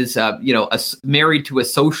 who is married to a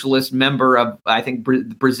socialist member of, I think,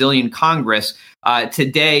 the Brazilian Congress.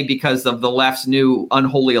 Today, because of the left's new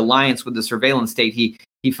unholy alliance with the surveillance state, he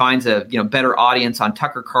finds a better audience on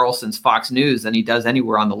Tucker Carlson's Fox News than he does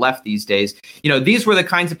anywhere on the left these days. These were the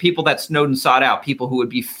kinds of people that Snowden sought out, people who would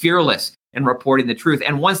be fearless in reporting the truth.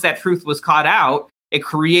 And once that truth was caught out, it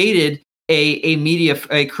created a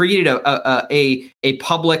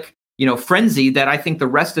public frenzy that I think the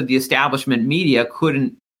rest of the establishment media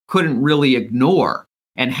couldn't really ignore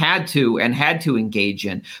and had to engage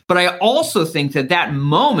in. But I also think that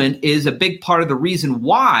moment is a big part of the reason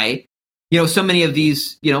why so many of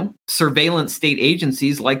these surveillance state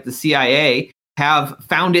agencies like the CIA have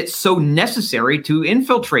found it so necessary to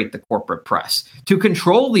infiltrate the corporate press, to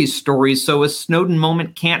control these stories so a Snowden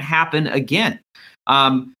moment can't happen again.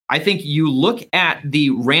 I think you look at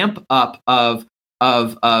the ramp up of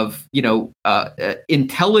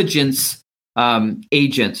intelligence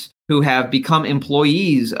agents who have become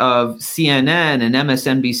employees of CNN and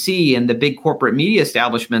MSNBC and the big corporate media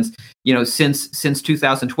establishments, since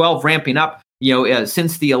 2012, ramping up,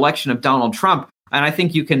 since the election of Donald Trump. And I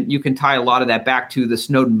think you can tie a lot of that back to the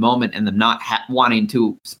Snowden moment and them not wanting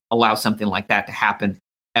to allow something like that to happen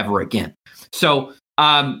ever again. So,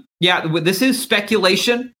 this is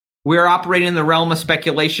speculation. We're operating in the realm of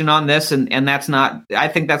speculation on this, and that's not. I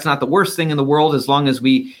think that's not the worst thing in the world, as long as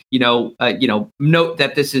we, note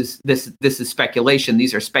that this is speculation.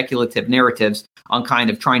 These are speculative narratives on kind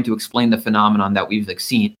of trying to explain the phenomenon that we've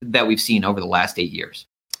seen over the last 8 years.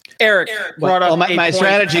 Eric brought up my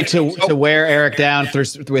strategy to wear Eric down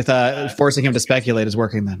with forcing him to speculate is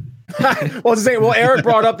working then. Eric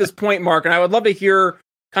brought up this point, Mark, and I would love to hear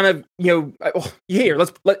kind of,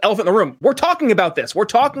 let's let elephant in the room. We're talking about this. We're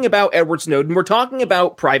talking about Edward Snowden. We're talking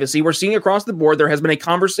about privacy. We're seeing across the board there has been a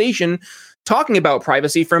conversation talking about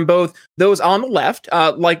privacy from both those on the left,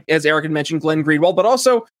 like, as Eric had mentioned, Glenn Greenwald, but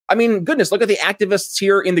also, look at the activists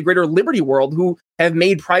here in the greater liberty world who have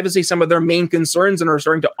made privacy some of their main concerns and are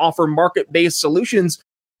starting to offer market-based solutions.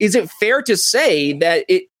 Is it fair to say that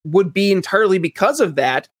it would be entirely because of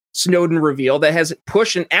that Snowden reveal that has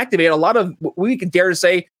pushed and activated a lot of what we could dare to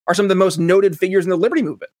say are some of the most noted figures in the liberty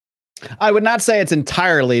movement? I would not say it's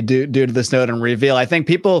entirely due to the Snowden reveal. I think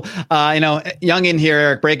people, young in here,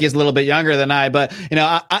 Eric Brakey is a little bit younger than I, but,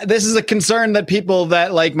 this is a concern that people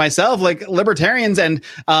that like myself, like libertarians and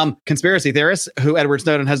conspiracy theorists, who Edward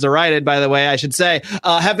Snowden has derided, by the way, I should say,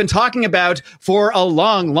 have been talking about for a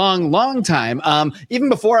long, long, long time. Even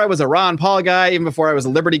before I was a Ron Paul guy, even before I was a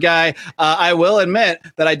Liberty guy, I will admit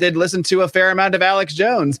that I did listen to a fair amount of Alex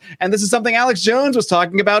Jones. And this is something Alex Jones was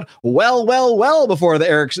talking about well before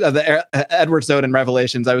the Edward Snowden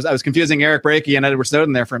revelations. I was confusing Eric Brakey and Edward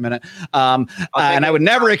Snowden there for a minute. And I would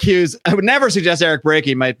never suggest Eric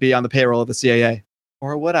Brakey might be on the payroll of the CIA.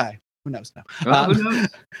 Or would I? Who knows? Who knows?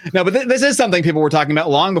 No, but this is something people were talking about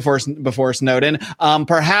long before Snowden.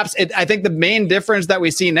 Perhaps I think the main difference that we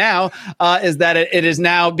see now is that it is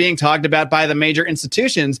now being talked about by the major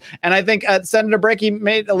institutions. And I think Senator Brakey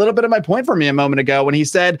made a little bit of my point for me a moment ago when he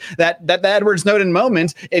said that the Edward Snowden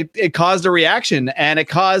moment, it caused a reaction, and it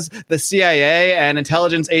caused the CIA and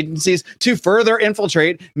intelligence agencies to further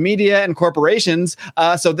infiltrate media and corporations.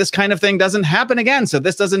 So this kind of thing doesn't happen again. So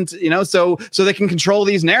this doesn't, so they can control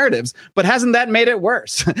these narratives. But hasn't that made it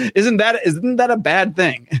worse? Isn't that a bad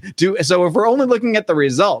thing? So if we're only looking at the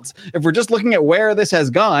results, if we're just looking at where this has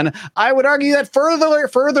gone, I would argue that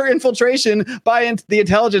further infiltration by the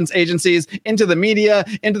intelligence agencies into the media,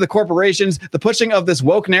 into the corporations, the pushing of this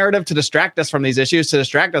woke narrative to distract us from these issues, to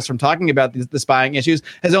distract us from talking about the spying issues,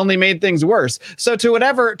 has only made things worse. So to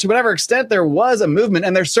whatever extent there was a movement,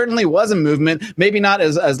 and there certainly was a movement, maybe not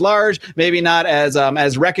as large, maybe not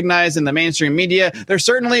as recognized in the mainstream media, there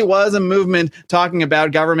certainly was a movement talking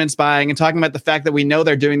about government spying and talking about the fact that we know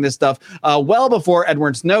they're doing this stuff well before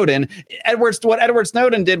Edward Snowden. What Edward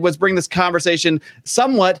Snowden did was bring this conversation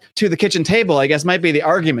somewhat to the kitchen table, I guess might be the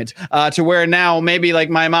argument, to where now maybe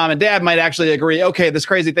like my mom and dad might actually agree, okay, this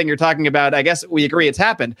crazy thing you're talking about, I guess we agree it's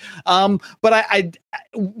happened. But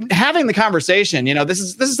having the conversation, this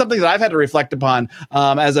is something that I've had to reflect upon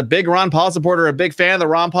as a big Ron Paul supporter, a big fan of the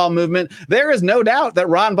Ron Paul movement. There is no doubt that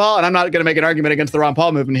Ron Paul, and I'm not going to make an argument against the Ron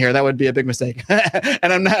Paul movement here. That would be a big mistake.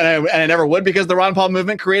 And I never would, because the Ron Paul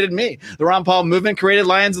movement created me. The Ron Paul movement created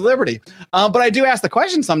Lions of Liberty. But I do ask the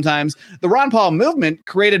question sometimes, the Ron Paul movement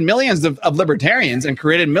created millions of libertarians and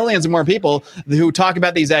created millions of more people who talk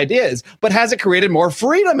about these ideas. But has it created more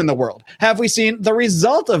freedom in the world? Have we seen the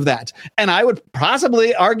result of that? And I would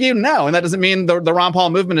possibly argue no. And that doesn't mean the Ron Paul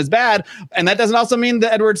movement is bad. And that doesn't also mean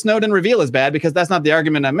the Edward Snowden reveal is bad, because that's not the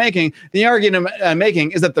argument I'm making. The argument I'm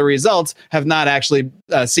making is that the results have not actually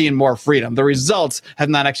seen more freedom. The results have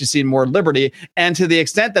not actually seen more liberty. And to the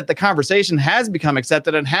extent that the conversation has become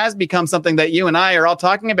accepted and has become something that you and I are all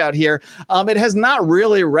talking about here, it has not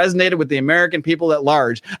really resonated with the American people at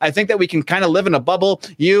large. I think that we can kind of live in a bubble.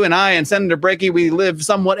 You and I and Senator Brakey, we live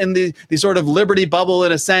somewhat in the sort of liberty bubble,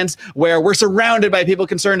 in a sense, where we're surrounded by people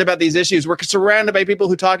concerned about these issues. We're surrounded by people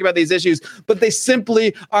who talk about these issues, but they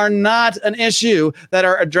simply are not an issue that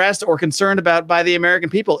are addressed or concerned about by the American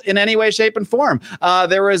people in any way, shape, and form.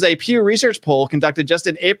 There was a Pew Research poll conducted just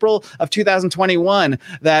in April of 2021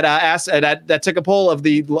 that asked that took a poll of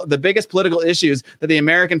the biggest political issues that the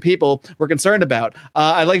American people were concerned about.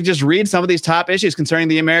 I'd like to just read some of these top issues concerning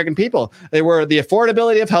the American people. They were the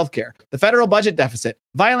affordability of healthcare, the federal budget deficit,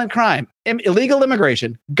 violent crime, illegal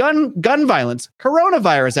immigration, gun violence,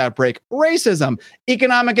 coronavirus outbreak, racism,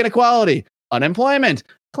 economic inequality, unemployment,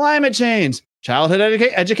 climate change, childhood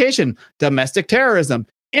education, domestic terrorism,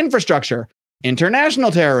 infrastructure,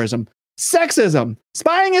 international terrorism, sexism.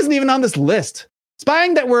 Spying isn't even on this list.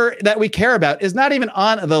 Spying that we care about is not even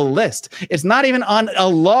on the list. It's not even on a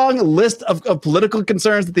long list of political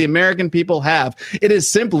concerns that the American people have. It is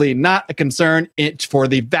simply not a concern for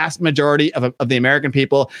the vast majority of the American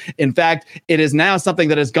people. In fact, it is now something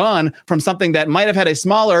that has gone from something that might have had a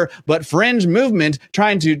smaller but fringe movement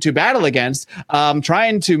trying to battle against,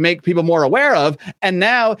 trying to make people more aware of, and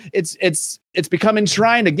now it's become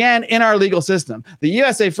enshrined again in our legal system. The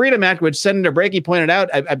USA Freedom Act, which Senator Brakey pointed out,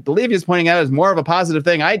 I believe he's pointing out as more of a positive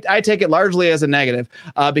thing. I take it largely as a negative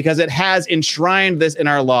because it has enshrined this in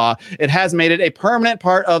our law. It has made it a permanent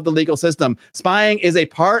part of the legal system. Spying is a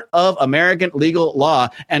part of American legal law,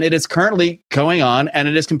 and it is currently going on, and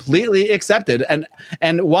it is completely accepted.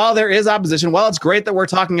 And while there is opposition, while it's great that we're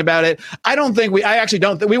talking about it, I actually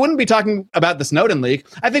don't think we wouldn't be talking about the Snowden leak.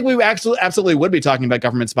 I think we absolutely would be talking about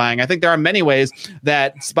government spying. I think there are many ways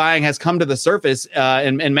that spying has come to the surface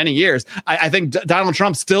in many years. I think Donald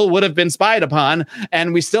Trump still would have been spied upon,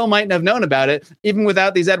 and we still mightn't have known about it even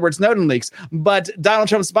without these Edward Snowden leaks. But Donald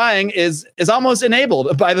Trump spying is almost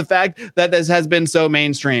enabled by the fact that this has been so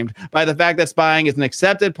mainstreamed, by the fact that spying is an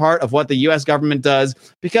accepted part of what the U.S. government does,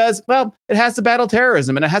 because, well, it has to battle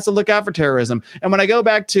terrorism and it has to look out for terrorism. And when I go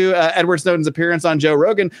back to Edward Snowden's appearance on Joe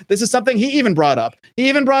Rogan, this is something he even brought up. He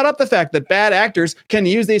even brought up the fact that bad actors can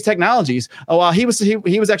use these technologies. While he was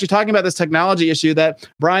actually talking about this technology issue that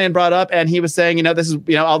Brian brought up, and he was saying, this is,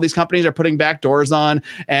 all these companies are putting back doors on,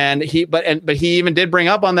 and he even did bring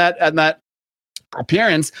up on that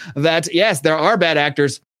appearance that yes, there are bad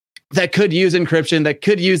actors that could use encryption, that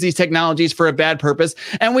could use these technologies for a bad purpose,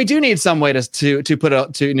 and we do need some way to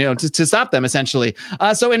stop them, essentially.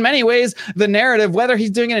 So in many ways, the narrative, whether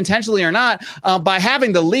he's doing it intentionally or not, by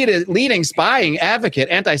having the leading spying advocate,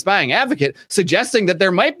 anti-spying advocate, suggesting that there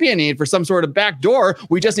might be a need for some sort of backdoor,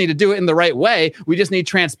 we just need to do it in the right way. We just need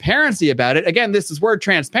transparency about it. Again, this word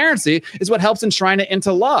transparency is what helps enshrine it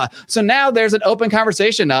into law. So now there's an open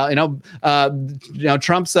conversation.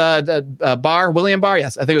 Trump's Barr, William Barr,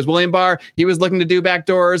 yes, I think it was William Barr. He was looking to do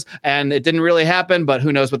backdoors, and it didn't really happen, but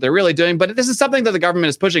who knows what they're really doing. But this is something that the government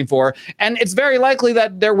is pushing for, and it's very likely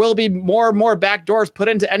that there will be more and more backdoors put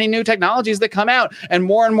into any new technologies that come out, and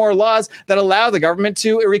more laws that allow the government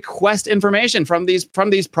to request information from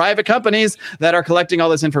these private companies that are collecting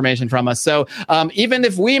all this information from us. So even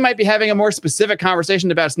if we might be having a more specific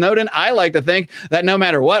conversation about Snowden, I like to think that no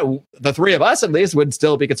matter what, the three of us at least would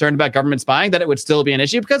still be concerned about government spying, that it would still be an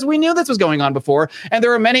issue, because we knew this was going on before, and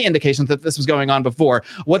there were many indications that this was going on before.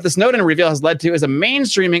 What the Snowden reveal has led to is a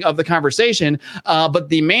mainstreaming of the conversation, but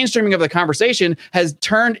the mainstreaming of the conversation has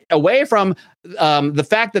turned away from the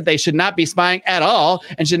fact that they should not be spying at all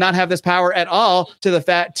and should not have this power at all to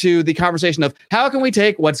the conversation of how can we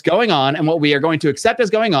take what's going on and what we are going to accept as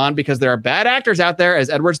going on, because there are bad actors out there, as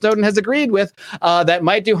Edward Snowden has agreed with, that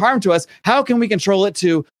might do harm to us. How can we control it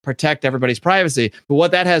to protect everybody's privacy? But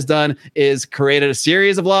what that has done is created a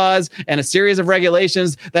series of laws and a series of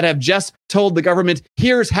regulations that have just told the government,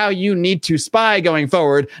 here's how you need to spy going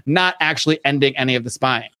forward, not actually ending any of the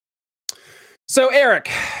spying. So, Eric,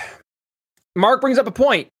 Mark brings up a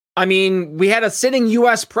point. I mean, we had a sitting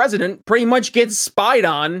U.S. president pretty much get spied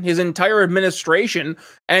on his entire administration,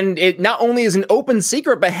 and it not only is an open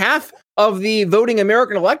secret, but half of the voting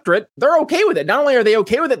American electorate, they're okay with it. Not only are they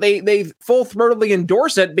okay with it, they full-throatedly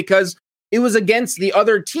endorse it because it was against the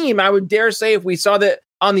other team. I would dare say if we saw that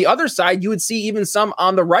on the other side, you would see even some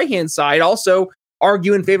on the right-hand side also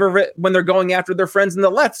argue in favor of it when they're going after their friends in the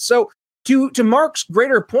left. So to Mark's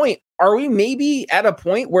greater point, are we maybe at a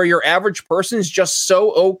point where your average person is just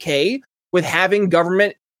so okay with having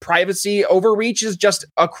government privacy overreaches just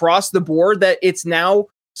across the board that it's now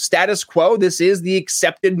status quo? This is the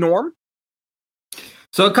accepted norm?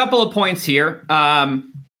 So a couple of points here.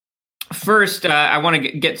 First, I want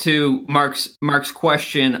to get to Mark's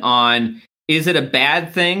question on, is it a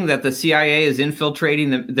bad thing that the CIA is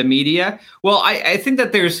infiltrating the media? Well, I think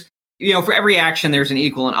that there's, for every action, there's an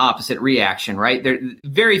equal and opposite reaction, right? There,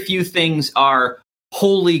 very few things are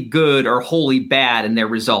wholly good or wholly bad in their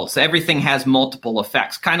results. Everything has multiple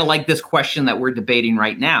effects, kind of like this question that we're debating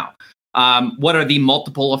right now. What are the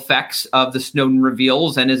multiple effects of the Snowden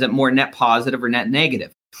reveals, and is it more net positive or net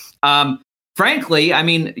negative? Frankly, I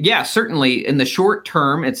mean, yeah, certainly in the short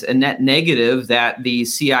term, it's a net negative that the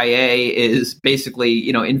CIA is basically,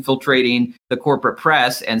 infiltrating the corporate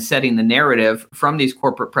press and setting the narrative from these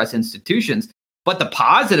corporate press institutions. But the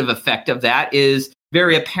positive effect of that is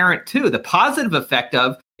very apparent too. The positive effect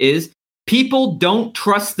is people don't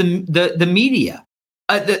trust the media.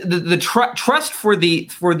 The trust for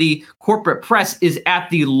the corporate press is at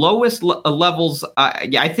the lowest levels,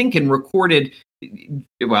 I think, in recorded.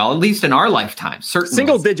 Well, at least in our lifetime, certainly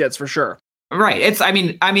single digits for sure. Right. I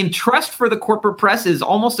mean, trust for the corporate press is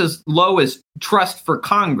almost as low as trust for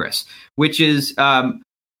Congress, which is always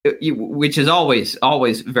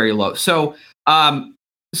very low. So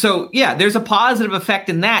yeah, there's a positive effect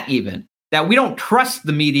in that, even that we don't trust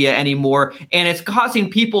the media anymore, and it's causing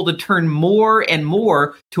people to turn more and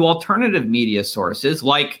more to alternative media sources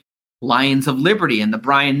like Lions of Liberty and the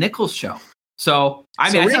Brian Nichols Show. So,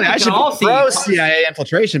 I mean, really, I should pro CIA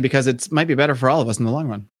infiltration because it might be better for all of us in the long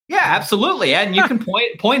run. Yeah, absolutely. And you can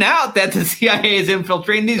point out that the CIA is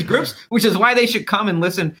infiltrating these groups, which is why they should come and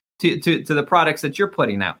listen to the products that you're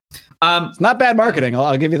putting out. It's not bad marketing.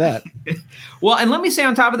 I'll give you that. Well, and let me say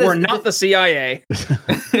on top of this, we're not the CIA.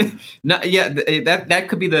 That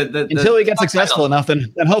could be the until we get successful enough,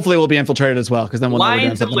 then hopefully we'll be infiltrated as well. Because then we'll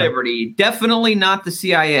Lions of Liberty, definitely not the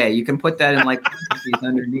CIA. You can put that in like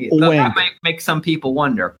underneath. That might make some people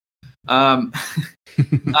wonder. But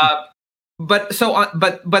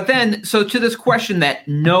then to this question that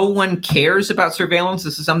no one cares about surveillance.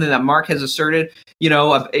 This is something that Mark has asserted.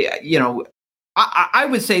 I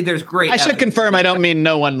would say there's great. I should confirm. I don't mean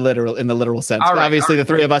no one in the literal sense. Right, obviously, the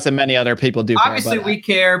three of us and many other people do. Obviously, we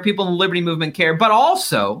care. People in the Liberty Movement care, but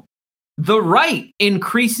also the right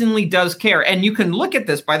increasingly does care. And you can look at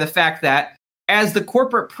this by the fact that as the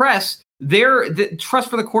corporate press, the trust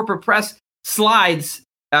for the corporate press slides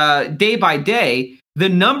day by day. The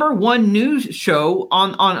number one news show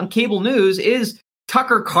on cable news is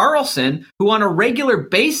Tucker Carlson, who on a regular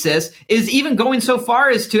basis is even going so far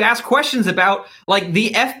as to ask questions about like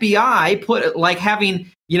the FBI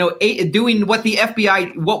doing what the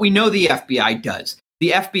FBI, what we know the FBI does.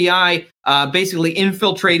 The FBI basically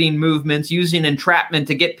infiltrating movements, using entrapment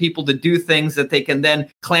to get people to do things that they can then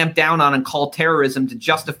clamp down on and call terrorism to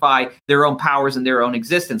justify their own powers and their own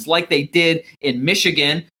existence, like they did in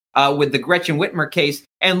Michigan with the Gretchen Whitmer case.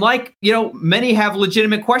 And like, many have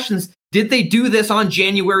legitimate questions. Did they do this on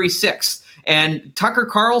January 6th? And Tucker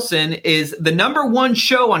Carlson is the number one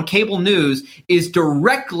show on cable news, is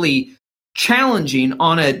directly challenging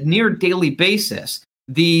on a near daily basis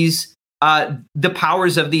the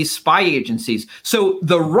powers of these spy agencies. So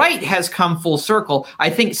the right has come full circle, I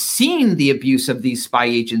think, seeing the abuse of these spy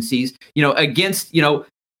agencies, against,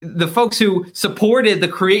 the folks who supported the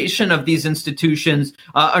creation of these institutions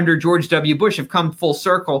under George W. Bush have come full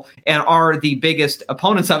circle and are the biggest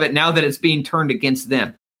opponents of it now that it's being turned against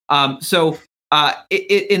them. So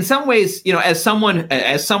in some ways, as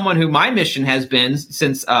someone who my mission has been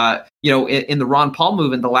since, in the Ron Paul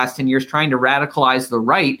movement the last 10 years, trying to radicalize the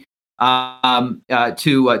right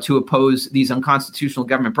to oppose these unconstitutional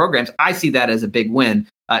government programs, I see that as a big win.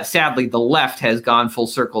 Sadly, the left has gone full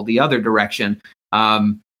circle the other direction.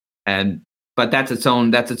 But that's its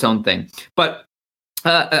own thing. But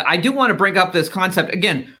I do want to bring up this concept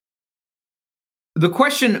again. The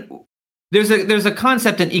question, there's a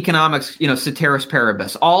concept in economics, ceteris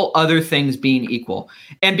paribus, all other things being equal.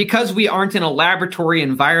 And because we aren't in a laboratory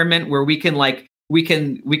environment where we can we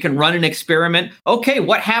can run an experiment. Okay,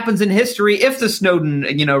 what happens in history if the Snowden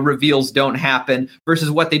reveals don't happen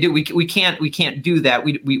versus what they do? We can't do that.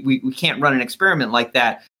 We can't run an experiment like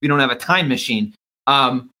that. We don't have a time machine.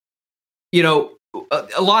 A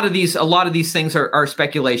lot of these things are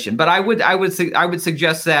speculation. But I would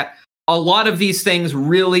suggest that a lot of these things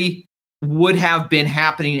really would have been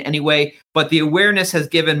happening anyway, but the awareness has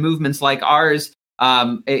given movements like ours,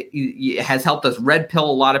 it has helped us red pill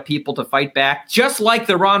a lot of people to fight back, just like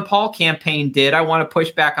the Ron Paul campaign did. I want to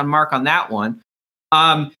push back on Mark on that one.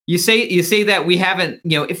 You say that we haven't,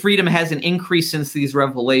 if freedom hasn't increased since these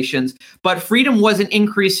revelations, but freedom wasn't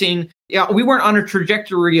increasing. We weren't on a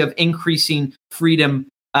trajectory of increasing freedom,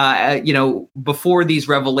 before these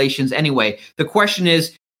revelations anyway. The question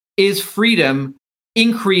is freedom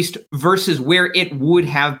increased versus where it would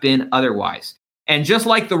have been otherwise? And just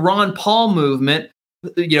like the Ron Paul movement,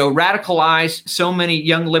 radicalized so many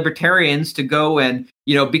young libertarians to go and,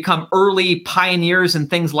 become early pioneers in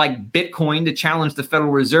things like Bitcoin to challenge the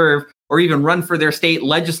Federal Reserve, or even run for their state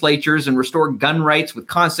legislatures and restore gun rights with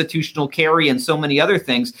constitutional carry and so many other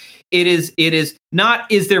things. It is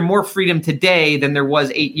not, is there more freedom today than there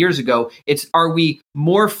was 8 years ago? It's, are we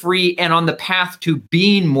more free and on the path to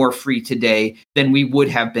being more free today than we would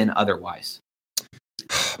have been otherwise?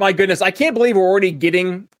 My goodness, I can't believe we're already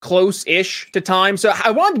getting close-ish to time. So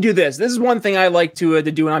I wanted to do this. This is one thing I like to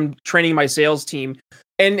do when I'm training my sales team.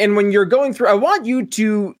 And when you're going through, I want you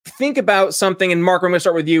to think about something, and Mark, I'm going to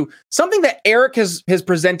start with you, something that Eric has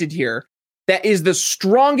presented here that is the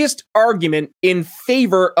strongest argument in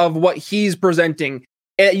favor of what he's presenting.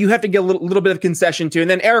 You have to get a little bit of concession to.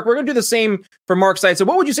 And then Eric, we're going to do the same for Mark's side. So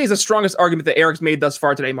what would you say is the strongest argument that Eric's made thus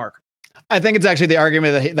far today, Mark? I think it's actually the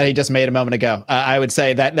argument that he just made a moment ago. I would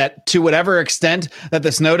say that to whatever extent that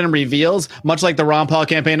the Snowden reveals, much like the Ron Paul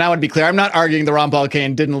campaign, I would be clear, I'm not arguing the Ron Paul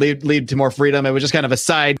campaign didn't lead to more freedom. It was just kind of a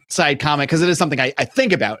side comment, because it is something I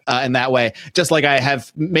think about in that way, just like I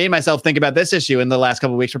have made myself think about this issue in the last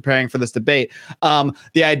couple of weeks preparing for this debate.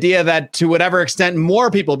 The idea that to whatever extent more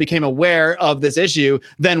people became aware of this issue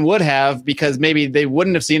than would have, because maybe they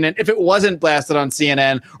wouldn't have seen it if it wasn't blasted on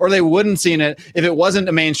CNN, or they wouldn't seen it if it wasn't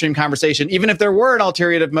a mainstream conversation. Even if there were an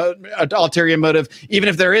ulterior motive, even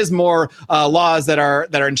if there is more laws that are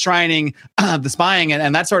enshrining the spying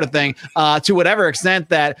and that sort of thing, to whatever extent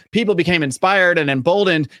that people became inspired and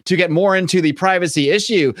emboldened to get more into the privacy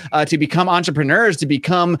issue, to become entrepreneurs, to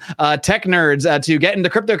become tech nerds, to get into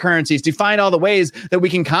cryptocurrencies, to find all the ways that we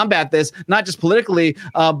can combat this, not just politically,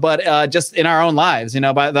 but just in our own lives,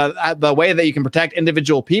 by the way that you can protect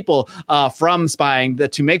individual people from spying,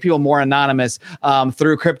 to make people more anonymous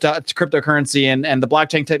through cryptocurrency and the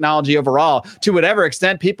blockchain technology overall. To whatever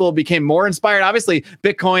extent people became more inspired, obviously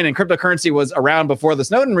Bitcoin and cryptocurrency was around before the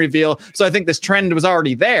Snowden reveal, so I think this trend was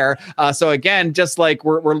already there. So again, just like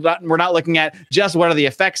we're not looking at just what are the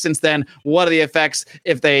effects since then, what are the effects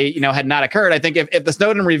if they had not occurred. I think if the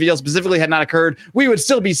Snowden reveal specifically had not occurred, we would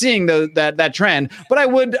still be seeing that trend. But I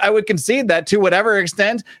would concede that to whatever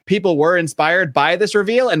extent people were inspired by this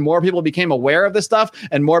reveal and more people became aware of this stuff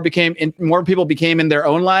and more people became in their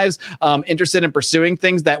own lives interested in pursuing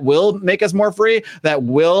things that will make us more free, that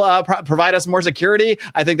will provide us more security,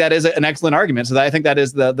 I think that is an excellent argument. So I think that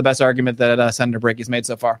is the best argument that Senator Brakey's made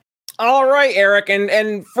so far. All right, Eric.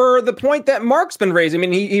 And for the point that Mark's been raising, I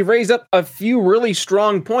mean, he raised up a few really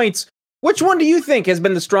strong points. Which one do you think has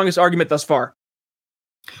been the strongest argument thus far?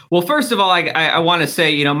 Well, first of all, I want to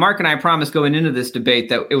say, Mark and I promised going into this debate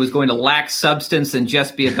that it was going to lack substance and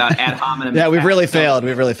just be about ad hominem. Yeah, we've really failed.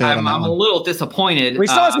 I'm a little disappointed. We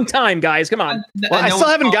still have some time, guys. Come on. Well, I still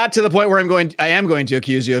haven't got to the point where I am going to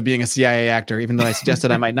accuse you of being a CIA actor, even though I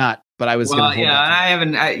suggested I might not. But I was. Well, yeah, and I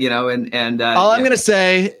haven't. All I'm going to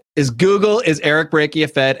say is Google is Eric Brakey a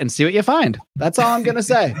Fed and see what you find. That's all I'm going to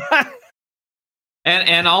say.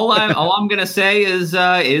 And all I'm going to say is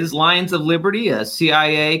Lions of Liberty a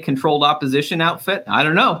CIA-controlled opposition outfit? I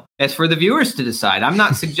don't know. It's for the viewers to decide. I'm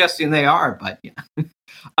not suggesting they are, but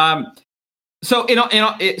yeah. So in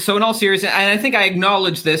all seriousness, and I think I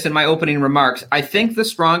acknowledged this in my opening remarks, I think the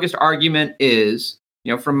strongest argument is,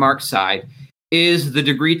 from Mark's side, is the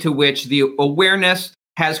degree to which the awareness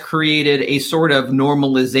has created a sort of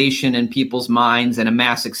normalization in people's minds and a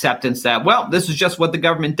mass acceptance that, well, this is just what the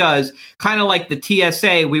government does. Kind of like the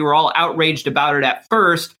TSA, we were all outraged about it at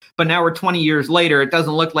first, but now we're 20 years later. It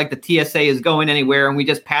doesn't look like the TSA is going anywhere, and we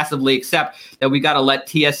just passively accept that we got to let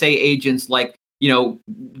TSA agents run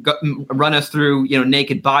us through,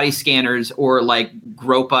 naked body scanners or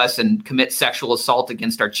grope us and commit sexual assault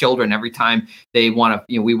against our children every time they want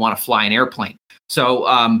to, we want to fly an airplane.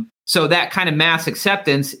 So So that kind of mass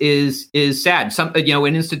acceptance is sad.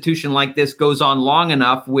 An institution like this goes on long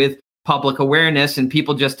enough with public awareness and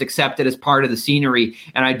people just accept it as part of the scenery.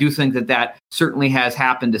 And I do think that certainly has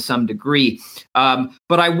happened to some degree. But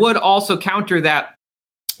I would also counter that,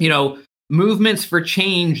 movements for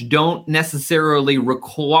change don't necessarily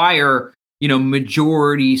require,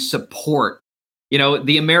 majority support.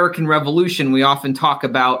 The American Revolution we often talk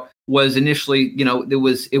about was initially, it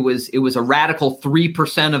was a radical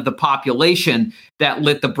 3% of the population that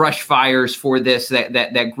lit the brush fires for this,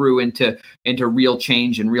 that grew into real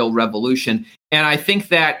change and real revolution. And I think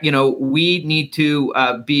that, we need to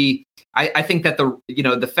I think that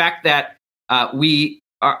the fact that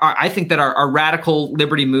I think that our radical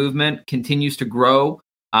liberty movement continues to grow.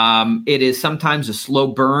 It is sometimes a slow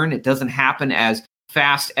burn. It doesn't happen as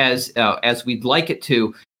fast as we'd like it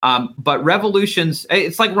to. But revolutions,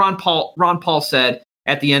 it's like Ron Paul said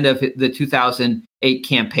at the end of the 2008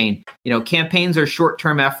 campaign. Campaigns are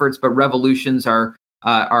short-term efforts, but revolutions are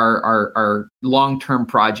long-term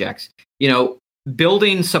projects.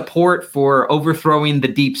 Building support for overthrowing the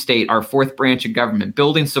deep state, our fourth branch of government,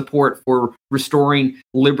 building support for restoring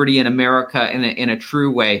liberty in America in a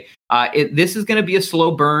true way. This is going to be a slow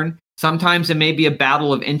burn. Sometimes it may be a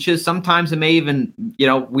battle of inches. Sometimes it may even,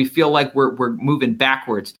 we feel like we're moving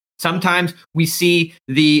backwards. Sometimes we see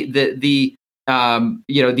these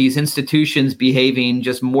institutions behaving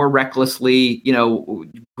just more recklessly,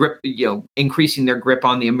 increasing their grip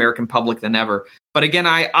on the American public than ever. But again,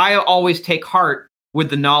 I always take heart with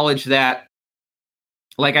the knowledge that,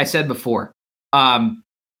 like I said before,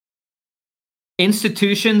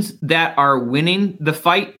 institutions that are winning the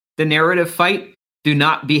fight, the narrative fight, do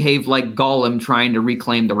not behave like Gollum trying to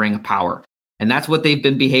reclaim the Ring of Power. And that's what they've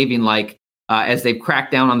been behaving like as they've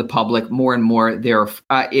cracked down on the public more and more. They're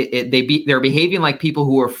behaving like people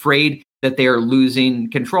who are afraid that they are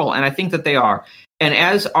losing control. And I think that they are. And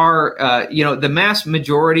as are, the mass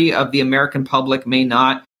majority of the American public may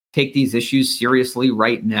not take these issues seriously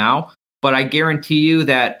right now. But I guarantee you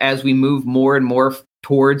that as we move more and more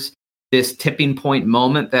towards this tipping point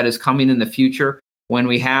moment that is coming in the future, when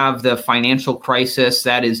we have the financial crisis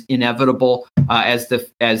that is inevitable as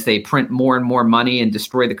they print more and more money and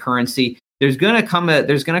destroy the currency, there's going to come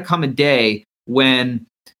a day when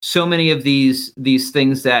so many of these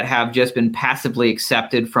things that have just been passively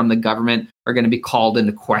accepted from the government are going to be called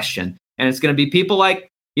into question. And it's going to be people like,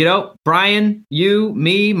 Brian, you,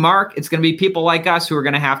 me, Mark. It's going to be people like us who are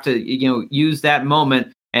going to have to, use that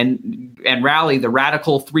moment and rally the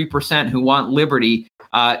radical 3% who want liberty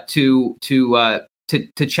to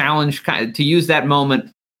challenge, to use that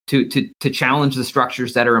moment to challenge the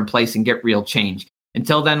structures that are in place and get real change.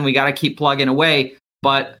 Until then, we got to keep plugging away.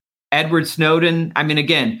 But Edward Snowden,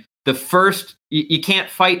 again, you can't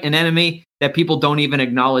fight an enemy that people don't even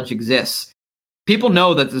acknowledge exists. People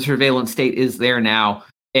know that the surveillance state is there now.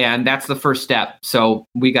 And that's the first step. So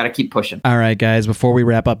we got to keep pushing. All right, guys, before we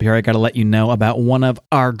wrap up here, I got to let you know about one of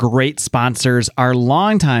our great sponsors, our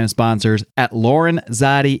longtime sponsors at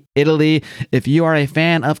Lorenzotti Italy. If you are a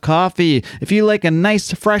fan of coffee, if you like a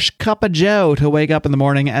nice fresh cup of joe to wake up in the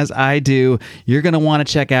morning as I do, you're going to want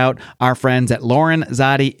to check out our friends at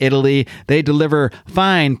Lorenzotti Italy. They deliver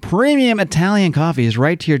fine, premium Italian coffees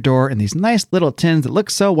right to your door in these nice little tins that look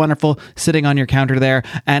so wonderful sitting on your counter there.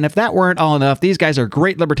 And if that weren't all enough, these guys are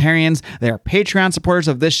great libertarians. They are Patreon supporters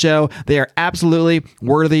of this show. They are absolutely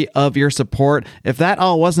worthy of your support. If that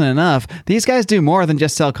all wasn't enough, these guys do more than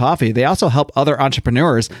just sell coffee. They also help other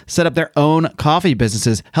entrepreneurs set up their own coffee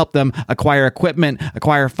businesses, help them acquire equipment,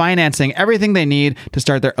 acquire financing, everything they need to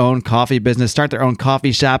start their own coffee business, start their own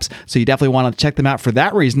coffee shops. So you definitely want to check them out for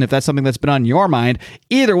that reason if that's something that's been on your mind.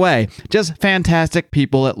 Either way, just fantastic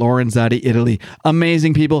people at Lorenzotti Italy.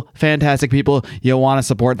 Amazing people, fantastic people. You'll want to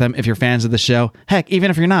support them if you're fans of the show. Heck,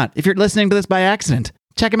 even if you're not, if you're listening to this by accident,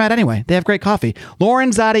 check them out anyway. They have great coffee.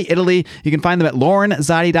 Lorenzotti Italy. You can find them at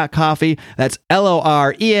lorenzotti.coffee. That's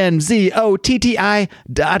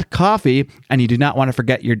LORENZOTTI.coffee. And you do not want to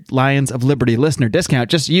forget your Lions of Liberty listener discount.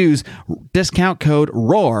 Just use discount code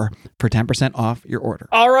ROAR for 10% off your order.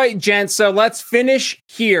 All right, gents. So let's finish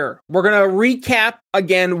here. We're going to recap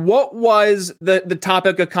again. What was the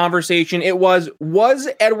topic of conversation? It was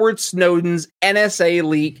Edward Snowden's NSA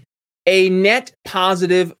leak a net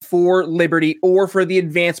positive for liberty or for the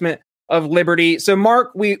advancement of liberty? So, Mark,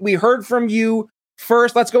 we heard from you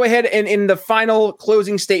first. Let's go ahead and in the final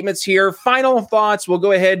closing statements here, final thoughts. We'll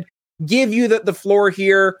go ahead, give you the floor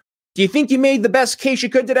here. Do you think you made the best case you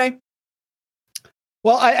could today?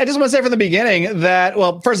 Well, I just want to say from the beginning that,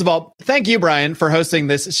 well, first of all, thank you, Brian, for hosting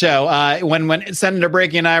this show. When Senator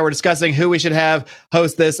Brakey and I were discussing who we should have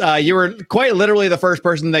host this, you were quite literally the first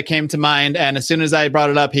person that came to mind. And as soon as I brought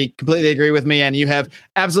it up, he completely agreed with me. And you have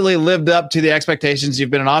absolutely lived up to the expectations. You've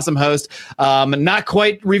been an awesome host, not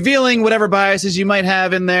quite revealing whatever biases you might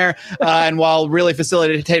have in there, and while really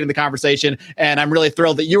facilitating the conversation. And I'm really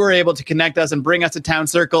thrilled that you were able to connect us and bring us to Town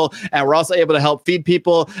Circle. And we're also able to help feed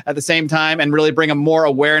people at the same time and really bring a more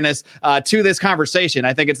awareness to this conversation.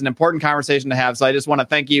 I think it's an important conversation to have. So I just want to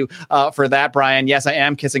thank you for that, Brian. Yes, I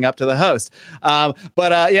am kissing up to the host.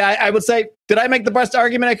 Yeah, I would say, did I make the best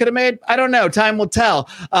argument I could have made? I don't know. Time will tell.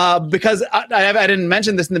 Because I didn't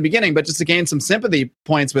mention this in the beginning, but just to gain some sympathy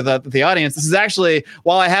points with the audience, this is actually,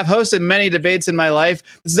 while I have hosted many debates in my life,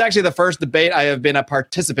 this is actually the first debate I have been a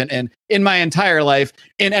participant in my entire life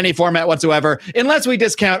in any format whatsoever, unless we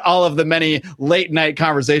discount all of the many late night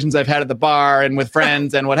conversations I've had at the bar and with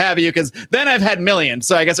friends and what have you, because then I've had millions.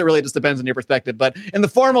 So I guess it really just depends on your perspective. But in the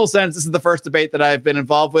formal sense, this is the first debate that I've been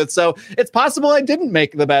involved with. So it's possible I didn't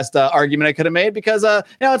make the best argument I could have made because,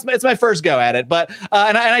 it's my first go at it. But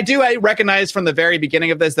I recognize from the very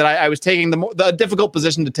beginning of this that I was taking the difficult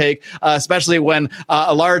position to take, especially when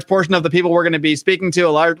a large portion of the people we're going to be speaking to, a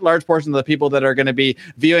large portion of the people that are going to be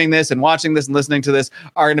viewing this and watching this and listening to this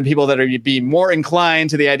are going to be people that are be more inclined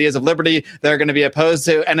to the ideas of liberty. They're going to be opposed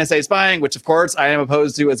to NSA spying, which of course I am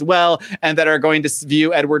opposed to as well, and that are going to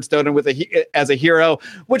view Edward Snowden as a hero,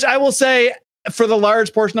 which I will say, for the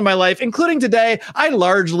large portion of my life, including today, I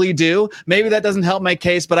largely do. Maybe that doesn't help my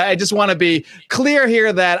case, but I just want to be clear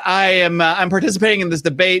here that I'm participating in this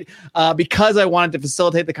debate because I wanted to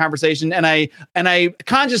facilitate the conversation, and I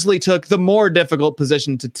consciously took the more difficult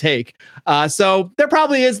position to take. So there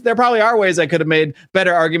probably are ways I could have made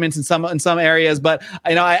better arguments in some areas, but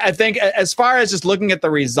I think as far as just looking at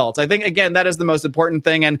the results, I think again that is the most important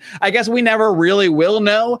thing, and I guess we never really will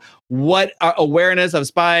know what awareness of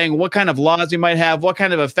spying, what kind of laws we might have, what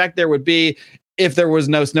kind of effect there would be if there was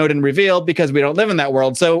no Snowden reveal, because we don't live in that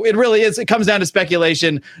world. So it comes down to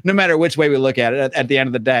speculation, no matter which way we look at it at the end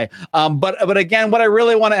of the day. But again, what I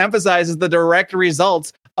really want to emphasize is the direct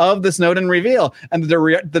results of the Snowden reveal. And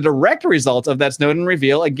the direct results of that Snowden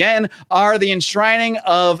reveal, again, are the enshrining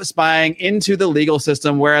of spying into the legal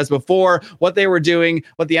system, whereas before, what they were doing,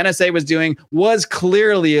 what the NSA was doing, was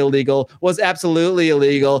clearly illegal, was absolutely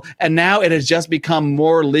illegal, and now it has just become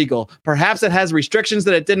more legal. Perhaps it has restrictions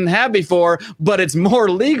that it didn't have before, but it's more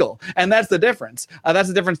legal, and that's the difference. That's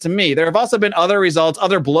the difference to me. There have also been other results,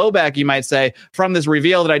 other blowback, you might say, from this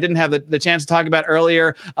reveal that I didn't have the chance to talk about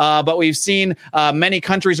earlier, but we've seen many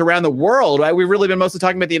countries around the world. Right? We've really been mostly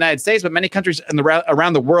talking about the United States, but many countries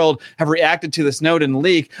around the world have reacted to the Snowden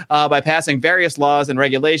leak by passing various laws and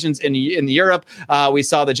regulations. In Europe, we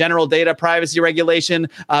saw the general data privacy regulation.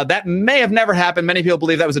 That may have never happened. Many people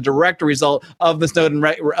believe that was a direct result of the Snowden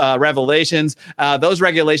revelations. Those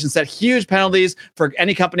regulations set huge penalties for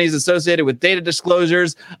any companies associated with data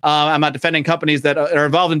disclosures. I'm not defending companies that are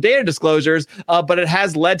involved in data disclosures, but it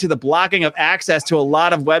has led to the blocking of access to a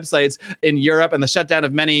lot of websites in Europe and the shutdown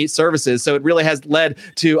of many services. So it really has led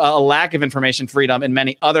to a lack of information freedom in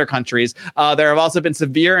many other countries. There have also been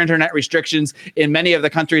severe internet restrictions in many of the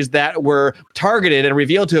countries that were targeted and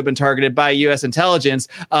revealed to have been targeted by U.S. intelligence.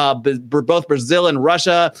 Both Brazil and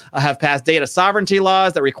Russia have passed data sovereignty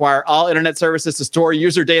laws that require all internet services to store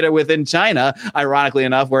user data within China, ironically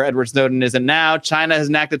enough, where Edward Snowden isn't now. China has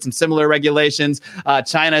enacted some similar regulations.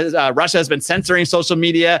 Russia has been censoring social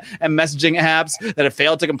media and messaging apps that have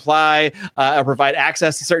failed to comply or provide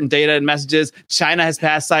access to certain data and messages. China has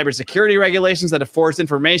passed cybersecurity regulations that have forced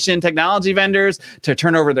information technology vendors to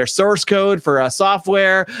turn over their source code for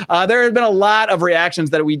software. There have been a lot of reactions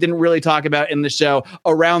that we didn't really talk about in the show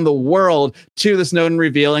around the world to the Snowden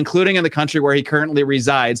reveal, including in the country where he currently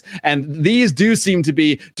resides. And these do seem to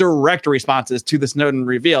be direct responses to the Snowden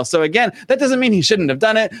reveal. So again, that doesn't mean he shouldn't have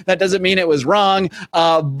done it. That doesn't mean it was wrong.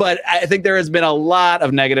 But I think there has been a lot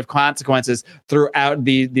of negative consequences throughout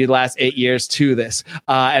the last 8 years to this.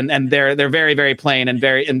 And they're very, very plain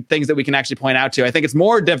and things that we can actually point out to. I think it's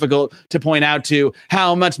more difficult to point out to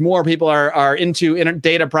how much more people are into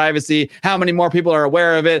data privacy, how many more people are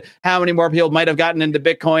aware of it, how many more people might have gotten into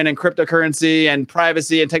Bitcoin and cryptocurrency and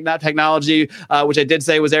privacy and technology, which I did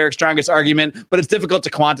say was Eric's strongest argument, but it's difficult to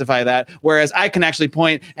quantify that. Whereas I can actually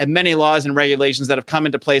point at many laws and regulations that have come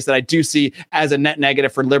into place that I do see as a net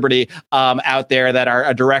negative for liberty out there that are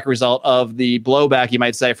a direct result of the blowback, you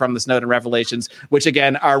might say, from the Snowden revelations, which which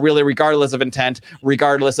again are really regardless of intent,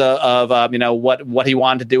 regardless of what he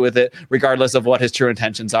wanted to do with it, regardless of what his true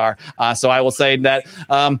intentions are. So I will say that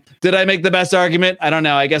did I make the best argument? I don't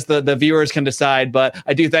know. I guess the viewers can decide, but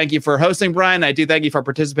I do thank you for hosting, Brian. I do thank you for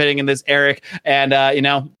participating in this, Eric, and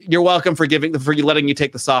you're welcome for letting you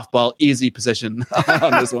take the softball easy position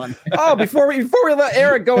on this one. Oh, before we let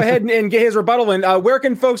Eric go ahead and get his rebuttal in, where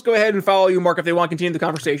can folks go ahead and follow you, Mark, if they want to continue the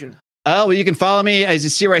conversation? Oh, well, you can follow me, as you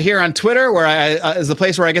see right here, on Twitter, where I is the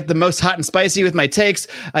place where I get the most hot and spicy with my takes.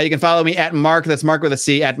 You can follow me at Mark, that's Mark with a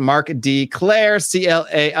C, at Mark D. Clair,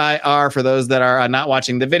 Clair, for those that are not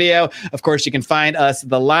watching the video. Of course, you can find us,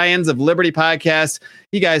 the Lions of Liberty podcast.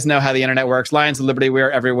 You guys know how the internet works. Lions of Liberty, we're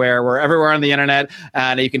everywhere. We're everywhere on the internet.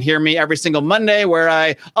 And you can hear me every single Monday, where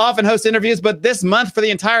I often host interviews. But this month, for the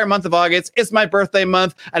entire month of August, it's my birthday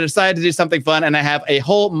month. I decided to do something fun, and I have a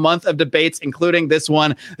whole month of debates, including this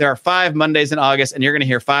one. There are 5 Mondays in August, and you're going to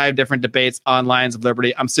hear 5 different debates on Lions of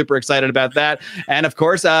Liberty. I'm super excited about that. And of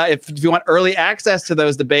course, if you want early access to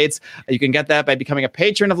those debates, you can get that by becoming a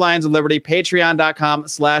patron of Lions of Liberty,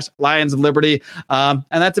 patreon.com/Lions of Liberty. And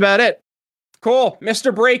that's about it. Cool.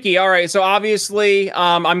 Mr. Brakey. All right. So obviously,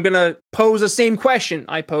 I'm going to pose the same question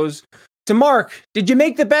I posed to Mark. Did you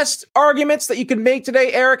make the best arguments that you could make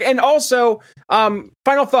today, Eric? And also,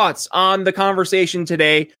 final thoughts on the conversation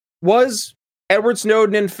today. Was Edward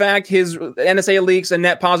Snowden, in fact, his NSA leaks a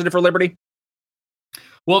net positive for liberty?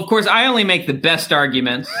 Well, of course, I only make the best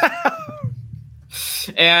arguments.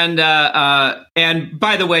 And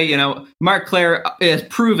by the way, Mark Clair is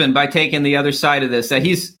proven by taking the other side of this that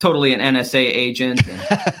he's totally an NSA agent.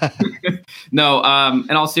 No,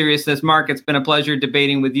 in all seriousness, Mark, it's been a pleasure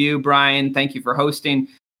debating with you. Brian, thank you for hosting.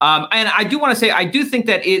 And I do want to say, I do think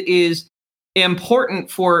that it is important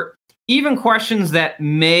for even questions that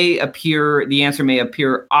the answer may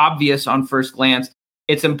appear obvious on first glance.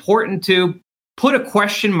 It's important to put a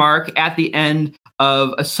question mark at the end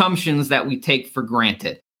of assumptions that we take for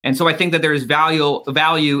granted. And so I think that there is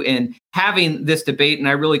value in having this debate. And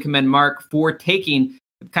I really commend Mark for taking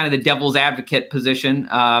kind of the devil's advocate position,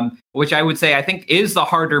 which I would say I think is the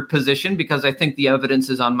harder position, because I think the evidence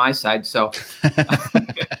is on my side. So,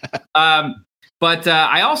 but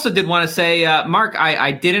I also did want to say, Mark,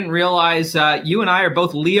 I didn't realize you and I are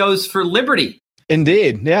both Leos for Liberty.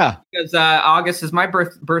 Indeed, yeah. Because August is my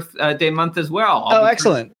birthday month as well. Oh,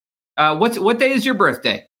 excellent. What day is your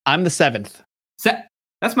birthday? I'm the 7th.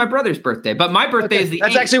 That's my brother's birthday, but my birthday is the 8th.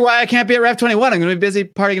 That's actually why I can't be at Rev 21. I'm going to be busy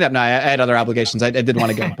partying it up. No, I had other obligations. I did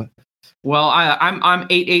want to go. But. Well, I'm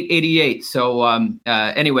 8888. So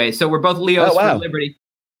anyway, so we're both Leos for Liberty.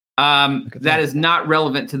 That is not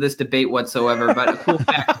relevant to this debate whatsoever, but a cool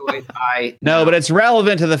factoid. No, but it's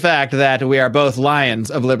relevant to the fact that we are both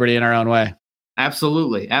Lions of Liberty in our own way.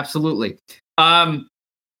 Absolutely.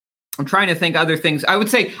 I'm trying to think other things. I would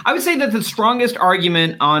say that the strongest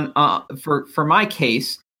argument on for my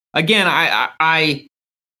case, again, I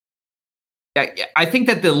think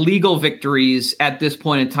that the legal victories at this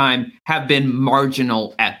point in time have been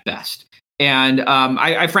marginal at best. And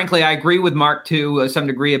I frankly, I agree with Mark to some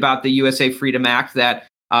degree about the USA Freedom Act, that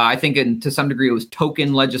I think to some degree it was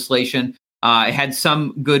token legislation. It had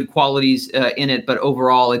some good qualities in it, but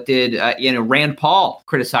overall it did, Rand Paul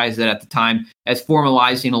criticized it at the time as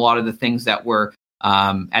formalizing a lot of the things that were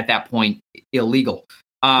at that point illegal.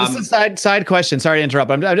 This is a side question. Sorry to interrupt.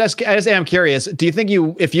 I just am curious. Do you think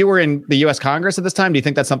if you were in the U.S. Congress at this time, do you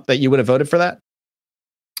think that's something that you would have voted for that?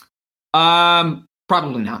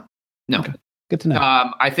 Probably not. No. Okay. Good to know.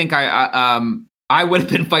 I think I would have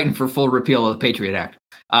been fighting for full repeal of the Patriot Act.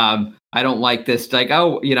 I don't like this.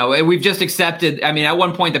 We've just accepted. I mean, at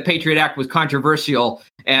one point, the Patriot Act was controversial,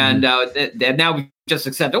 and now we just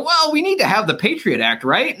accepted. Well, we need to have the Patriot Act,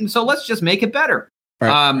 right? And so let's just make it better.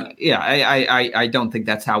 Right. I don't think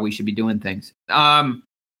that's how we should be doing things.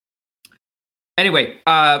 Anyway,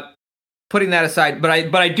 putting that aside, but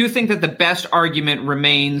I do think that the best argument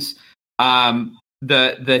remains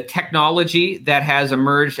the technology that has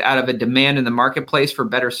emerged out of a demand in the marketplace for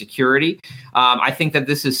better security. I think that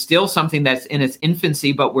this is still something that's in its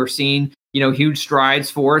infancy, but we're seeing, huge strides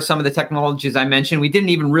for some of the technologies I mentioned. We didn't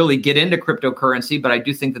even really get into cryptocurrency, but I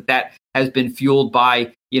do think that has been fueled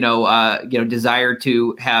by, desire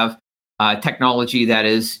to have technology that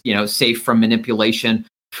is, safe from manipulation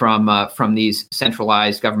from these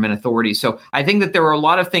centralized government authorities. So I think that there are a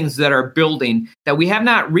lot of things that are building that we have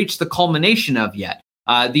not reached the culmination of yet.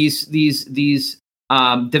 These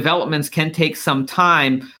developments can take some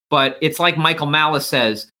time, but it's like Michael Malice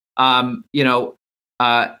says,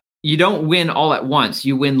 you don't win all at once.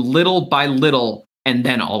 You win little by little and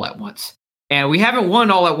then all at once. And we haven't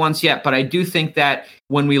won all at once yet, but I do think that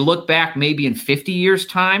when we look back maybe in 50 years'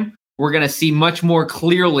 time, we're going to see much more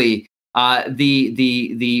clearly the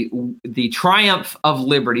triumph of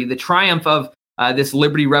liberty, the triumph of this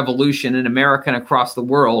liberty revolution in America and across the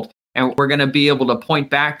world. And we're going to be able to point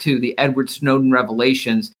back to the Edward Snowden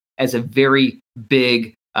revelations as a very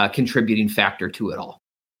big contributing factor to it all.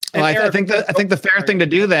 Well, I think the fair thing to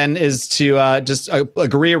do then is to just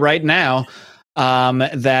agree right now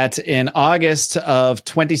that in August of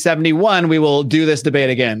 2071 we will do this debate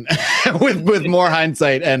again with more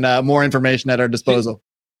hindsight and more information at our disposal.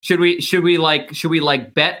 Should we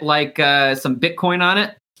bet like some Bitcoin on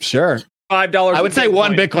it? Sure. $5. I would say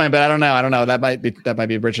one Bitcoin, but I don't know. That might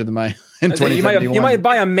be richer than my in 2071. You might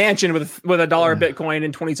buy a mansion with $1 Bitcoin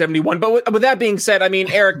in 2071. But with that being said, I mean,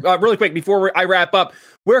 Eric, really quick before I wrap up,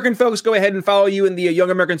 where can folks go ahead and follow you in the Young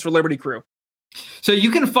Americans for Liberty crew? So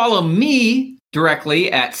you can follow me directly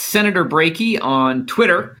at Senator Brakey on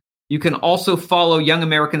Twitter. You can also follow Young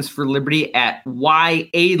Americans for Liberty at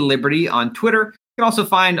YA Liberty on Twitter. You can also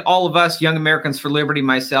find all of us, Young Americans for Liberty,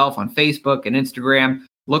 myself, on Facebook and Instagram.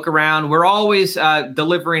 Look around. We're always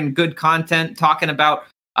delivering good content, talking about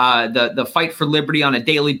the fight for liberty on a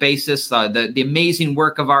daily basis, the amazing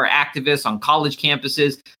work of our activists on college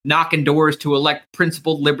campuses, knocking doors to elect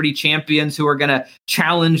principled liberty champions who are going to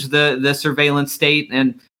challenge the surveillance state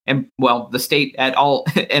and the state at all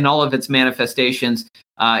in all of its manifestations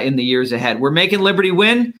in the years ahead. We're making liberty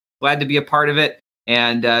win. Glad to be a part of it,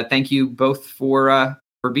 and thank you both for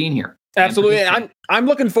being here. Absolutely. And I'm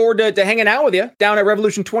looking forward to hanging out with you down at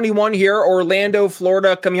Revolution 21 here, Orlando,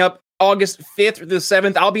 Florida, coming up August 5th through the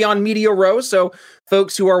 7th. I'll be on Media Row, so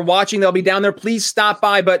folks who are watching, they'll be down there. Please stop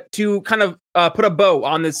by. But to kind of put a bow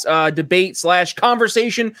on this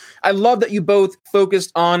debate/conversation, I love that you both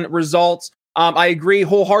focused on results. I agree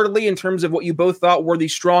wholeheartedly in terms of what you both thought were the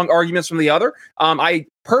strong arguments from the other. I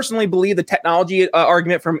personally believe the technology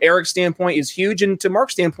argument from Eric's standpoint is huge. And to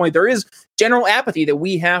Mark's standpoint, there is general apathy that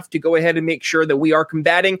we have to go ahead and make sure that we are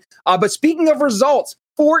combating. But speaking of results,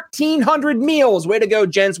 1,400 meals. Way to go,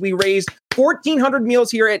 gents. We raised 1,400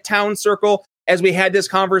 meals here at Town Circle as we had this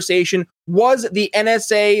conversation. Was the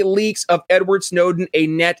NSA leaks of Edward Snowden a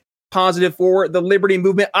net positive for the Liberty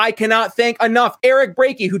movement? I cannot thank enough Eric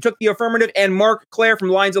Brakey, who took the affirmative, and Mark Claire from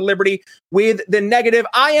Lions of Liberty with the negative.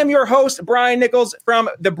 I am your host, Brian Nichols from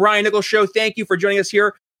The Brian Nichols Show. Thank you for joining us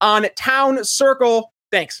here on Town Circle.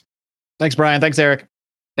 Thanks. Thanks, Brian. Thanks, Eric.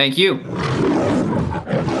 Thank you.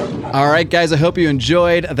 All right, guys, I hope you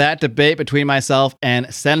enjoyed that debate between myself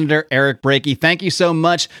and Senator Eric Brakey. Thank you so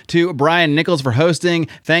much to Brian Nichols for hosting.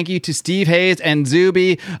 Thank you to Steve Hayes and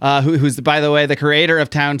Zuby, who's, by the way, the creator of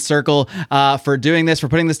Town Circle, for doing this, for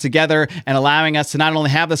putting this together and allowing us to not only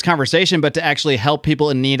have this conversation, but to actually help people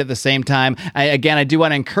in need at the same time. I do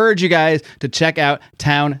want to encourage you guys to check out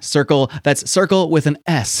Town Circle. That's Circle with an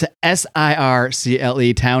S,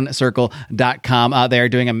 SIRCLE, towncircle.com. They are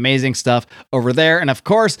doing amazing stuff over there. And of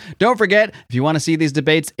course, don't forget, if you want to see these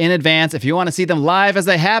debates in advance, if you want to see them live as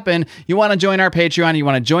they happen, you want to join our Patreon, you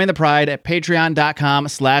want to join the Pride at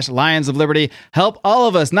patreon.com/Lions of Liberty. Help all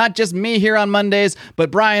of us, not just me here on Mondays,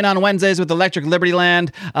 but Brian on Wednesdays with Electric Liberty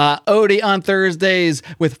Land, Odie on Thursdays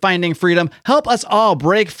with Finding Freedom. Help us all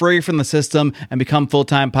break free from the system and become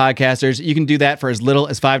full-time podcasters. You can do that for as little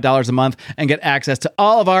as $5 a month and get access to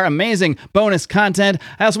all of our amazing bonus content.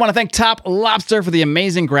 I also want to thank Top Lobster for the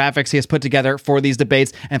amazing graphics he has put together for these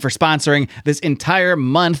debates and for sponsoring this entire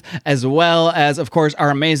month, as well as, of course, our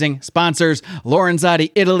amazing sponsors,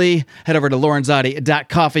 Lorenzotti Italy. Head over to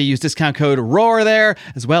lorenzotti.coffee. Use discount code ROAR there,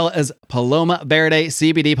 as well as Paloma Verde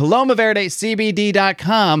CBD,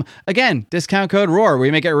 palomaverdecbd.com. Again, discount code ROAR.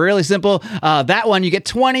 We make it really simple. That one, you get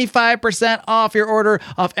 25% off your order,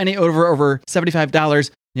 off any over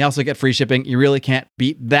 $75. You also get free shipping. You really can't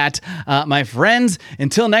beat that. My friends,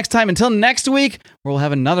 until next time, until next week, we'll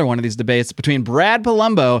have another one of these debates between Brad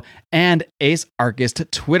Palumbo and Ace Archist,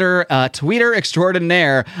 tweeter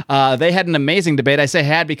extraordinaire. They had an amazing debate. I say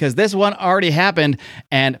had because this one already happened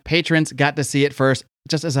and patrons got to see it first,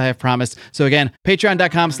 just as I have promised. So again,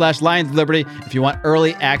 patreon.com/Lions of Liberty if you want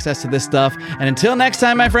early access to this stuff. And until next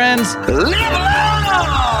time, my friends, Live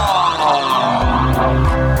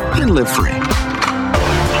long and live free.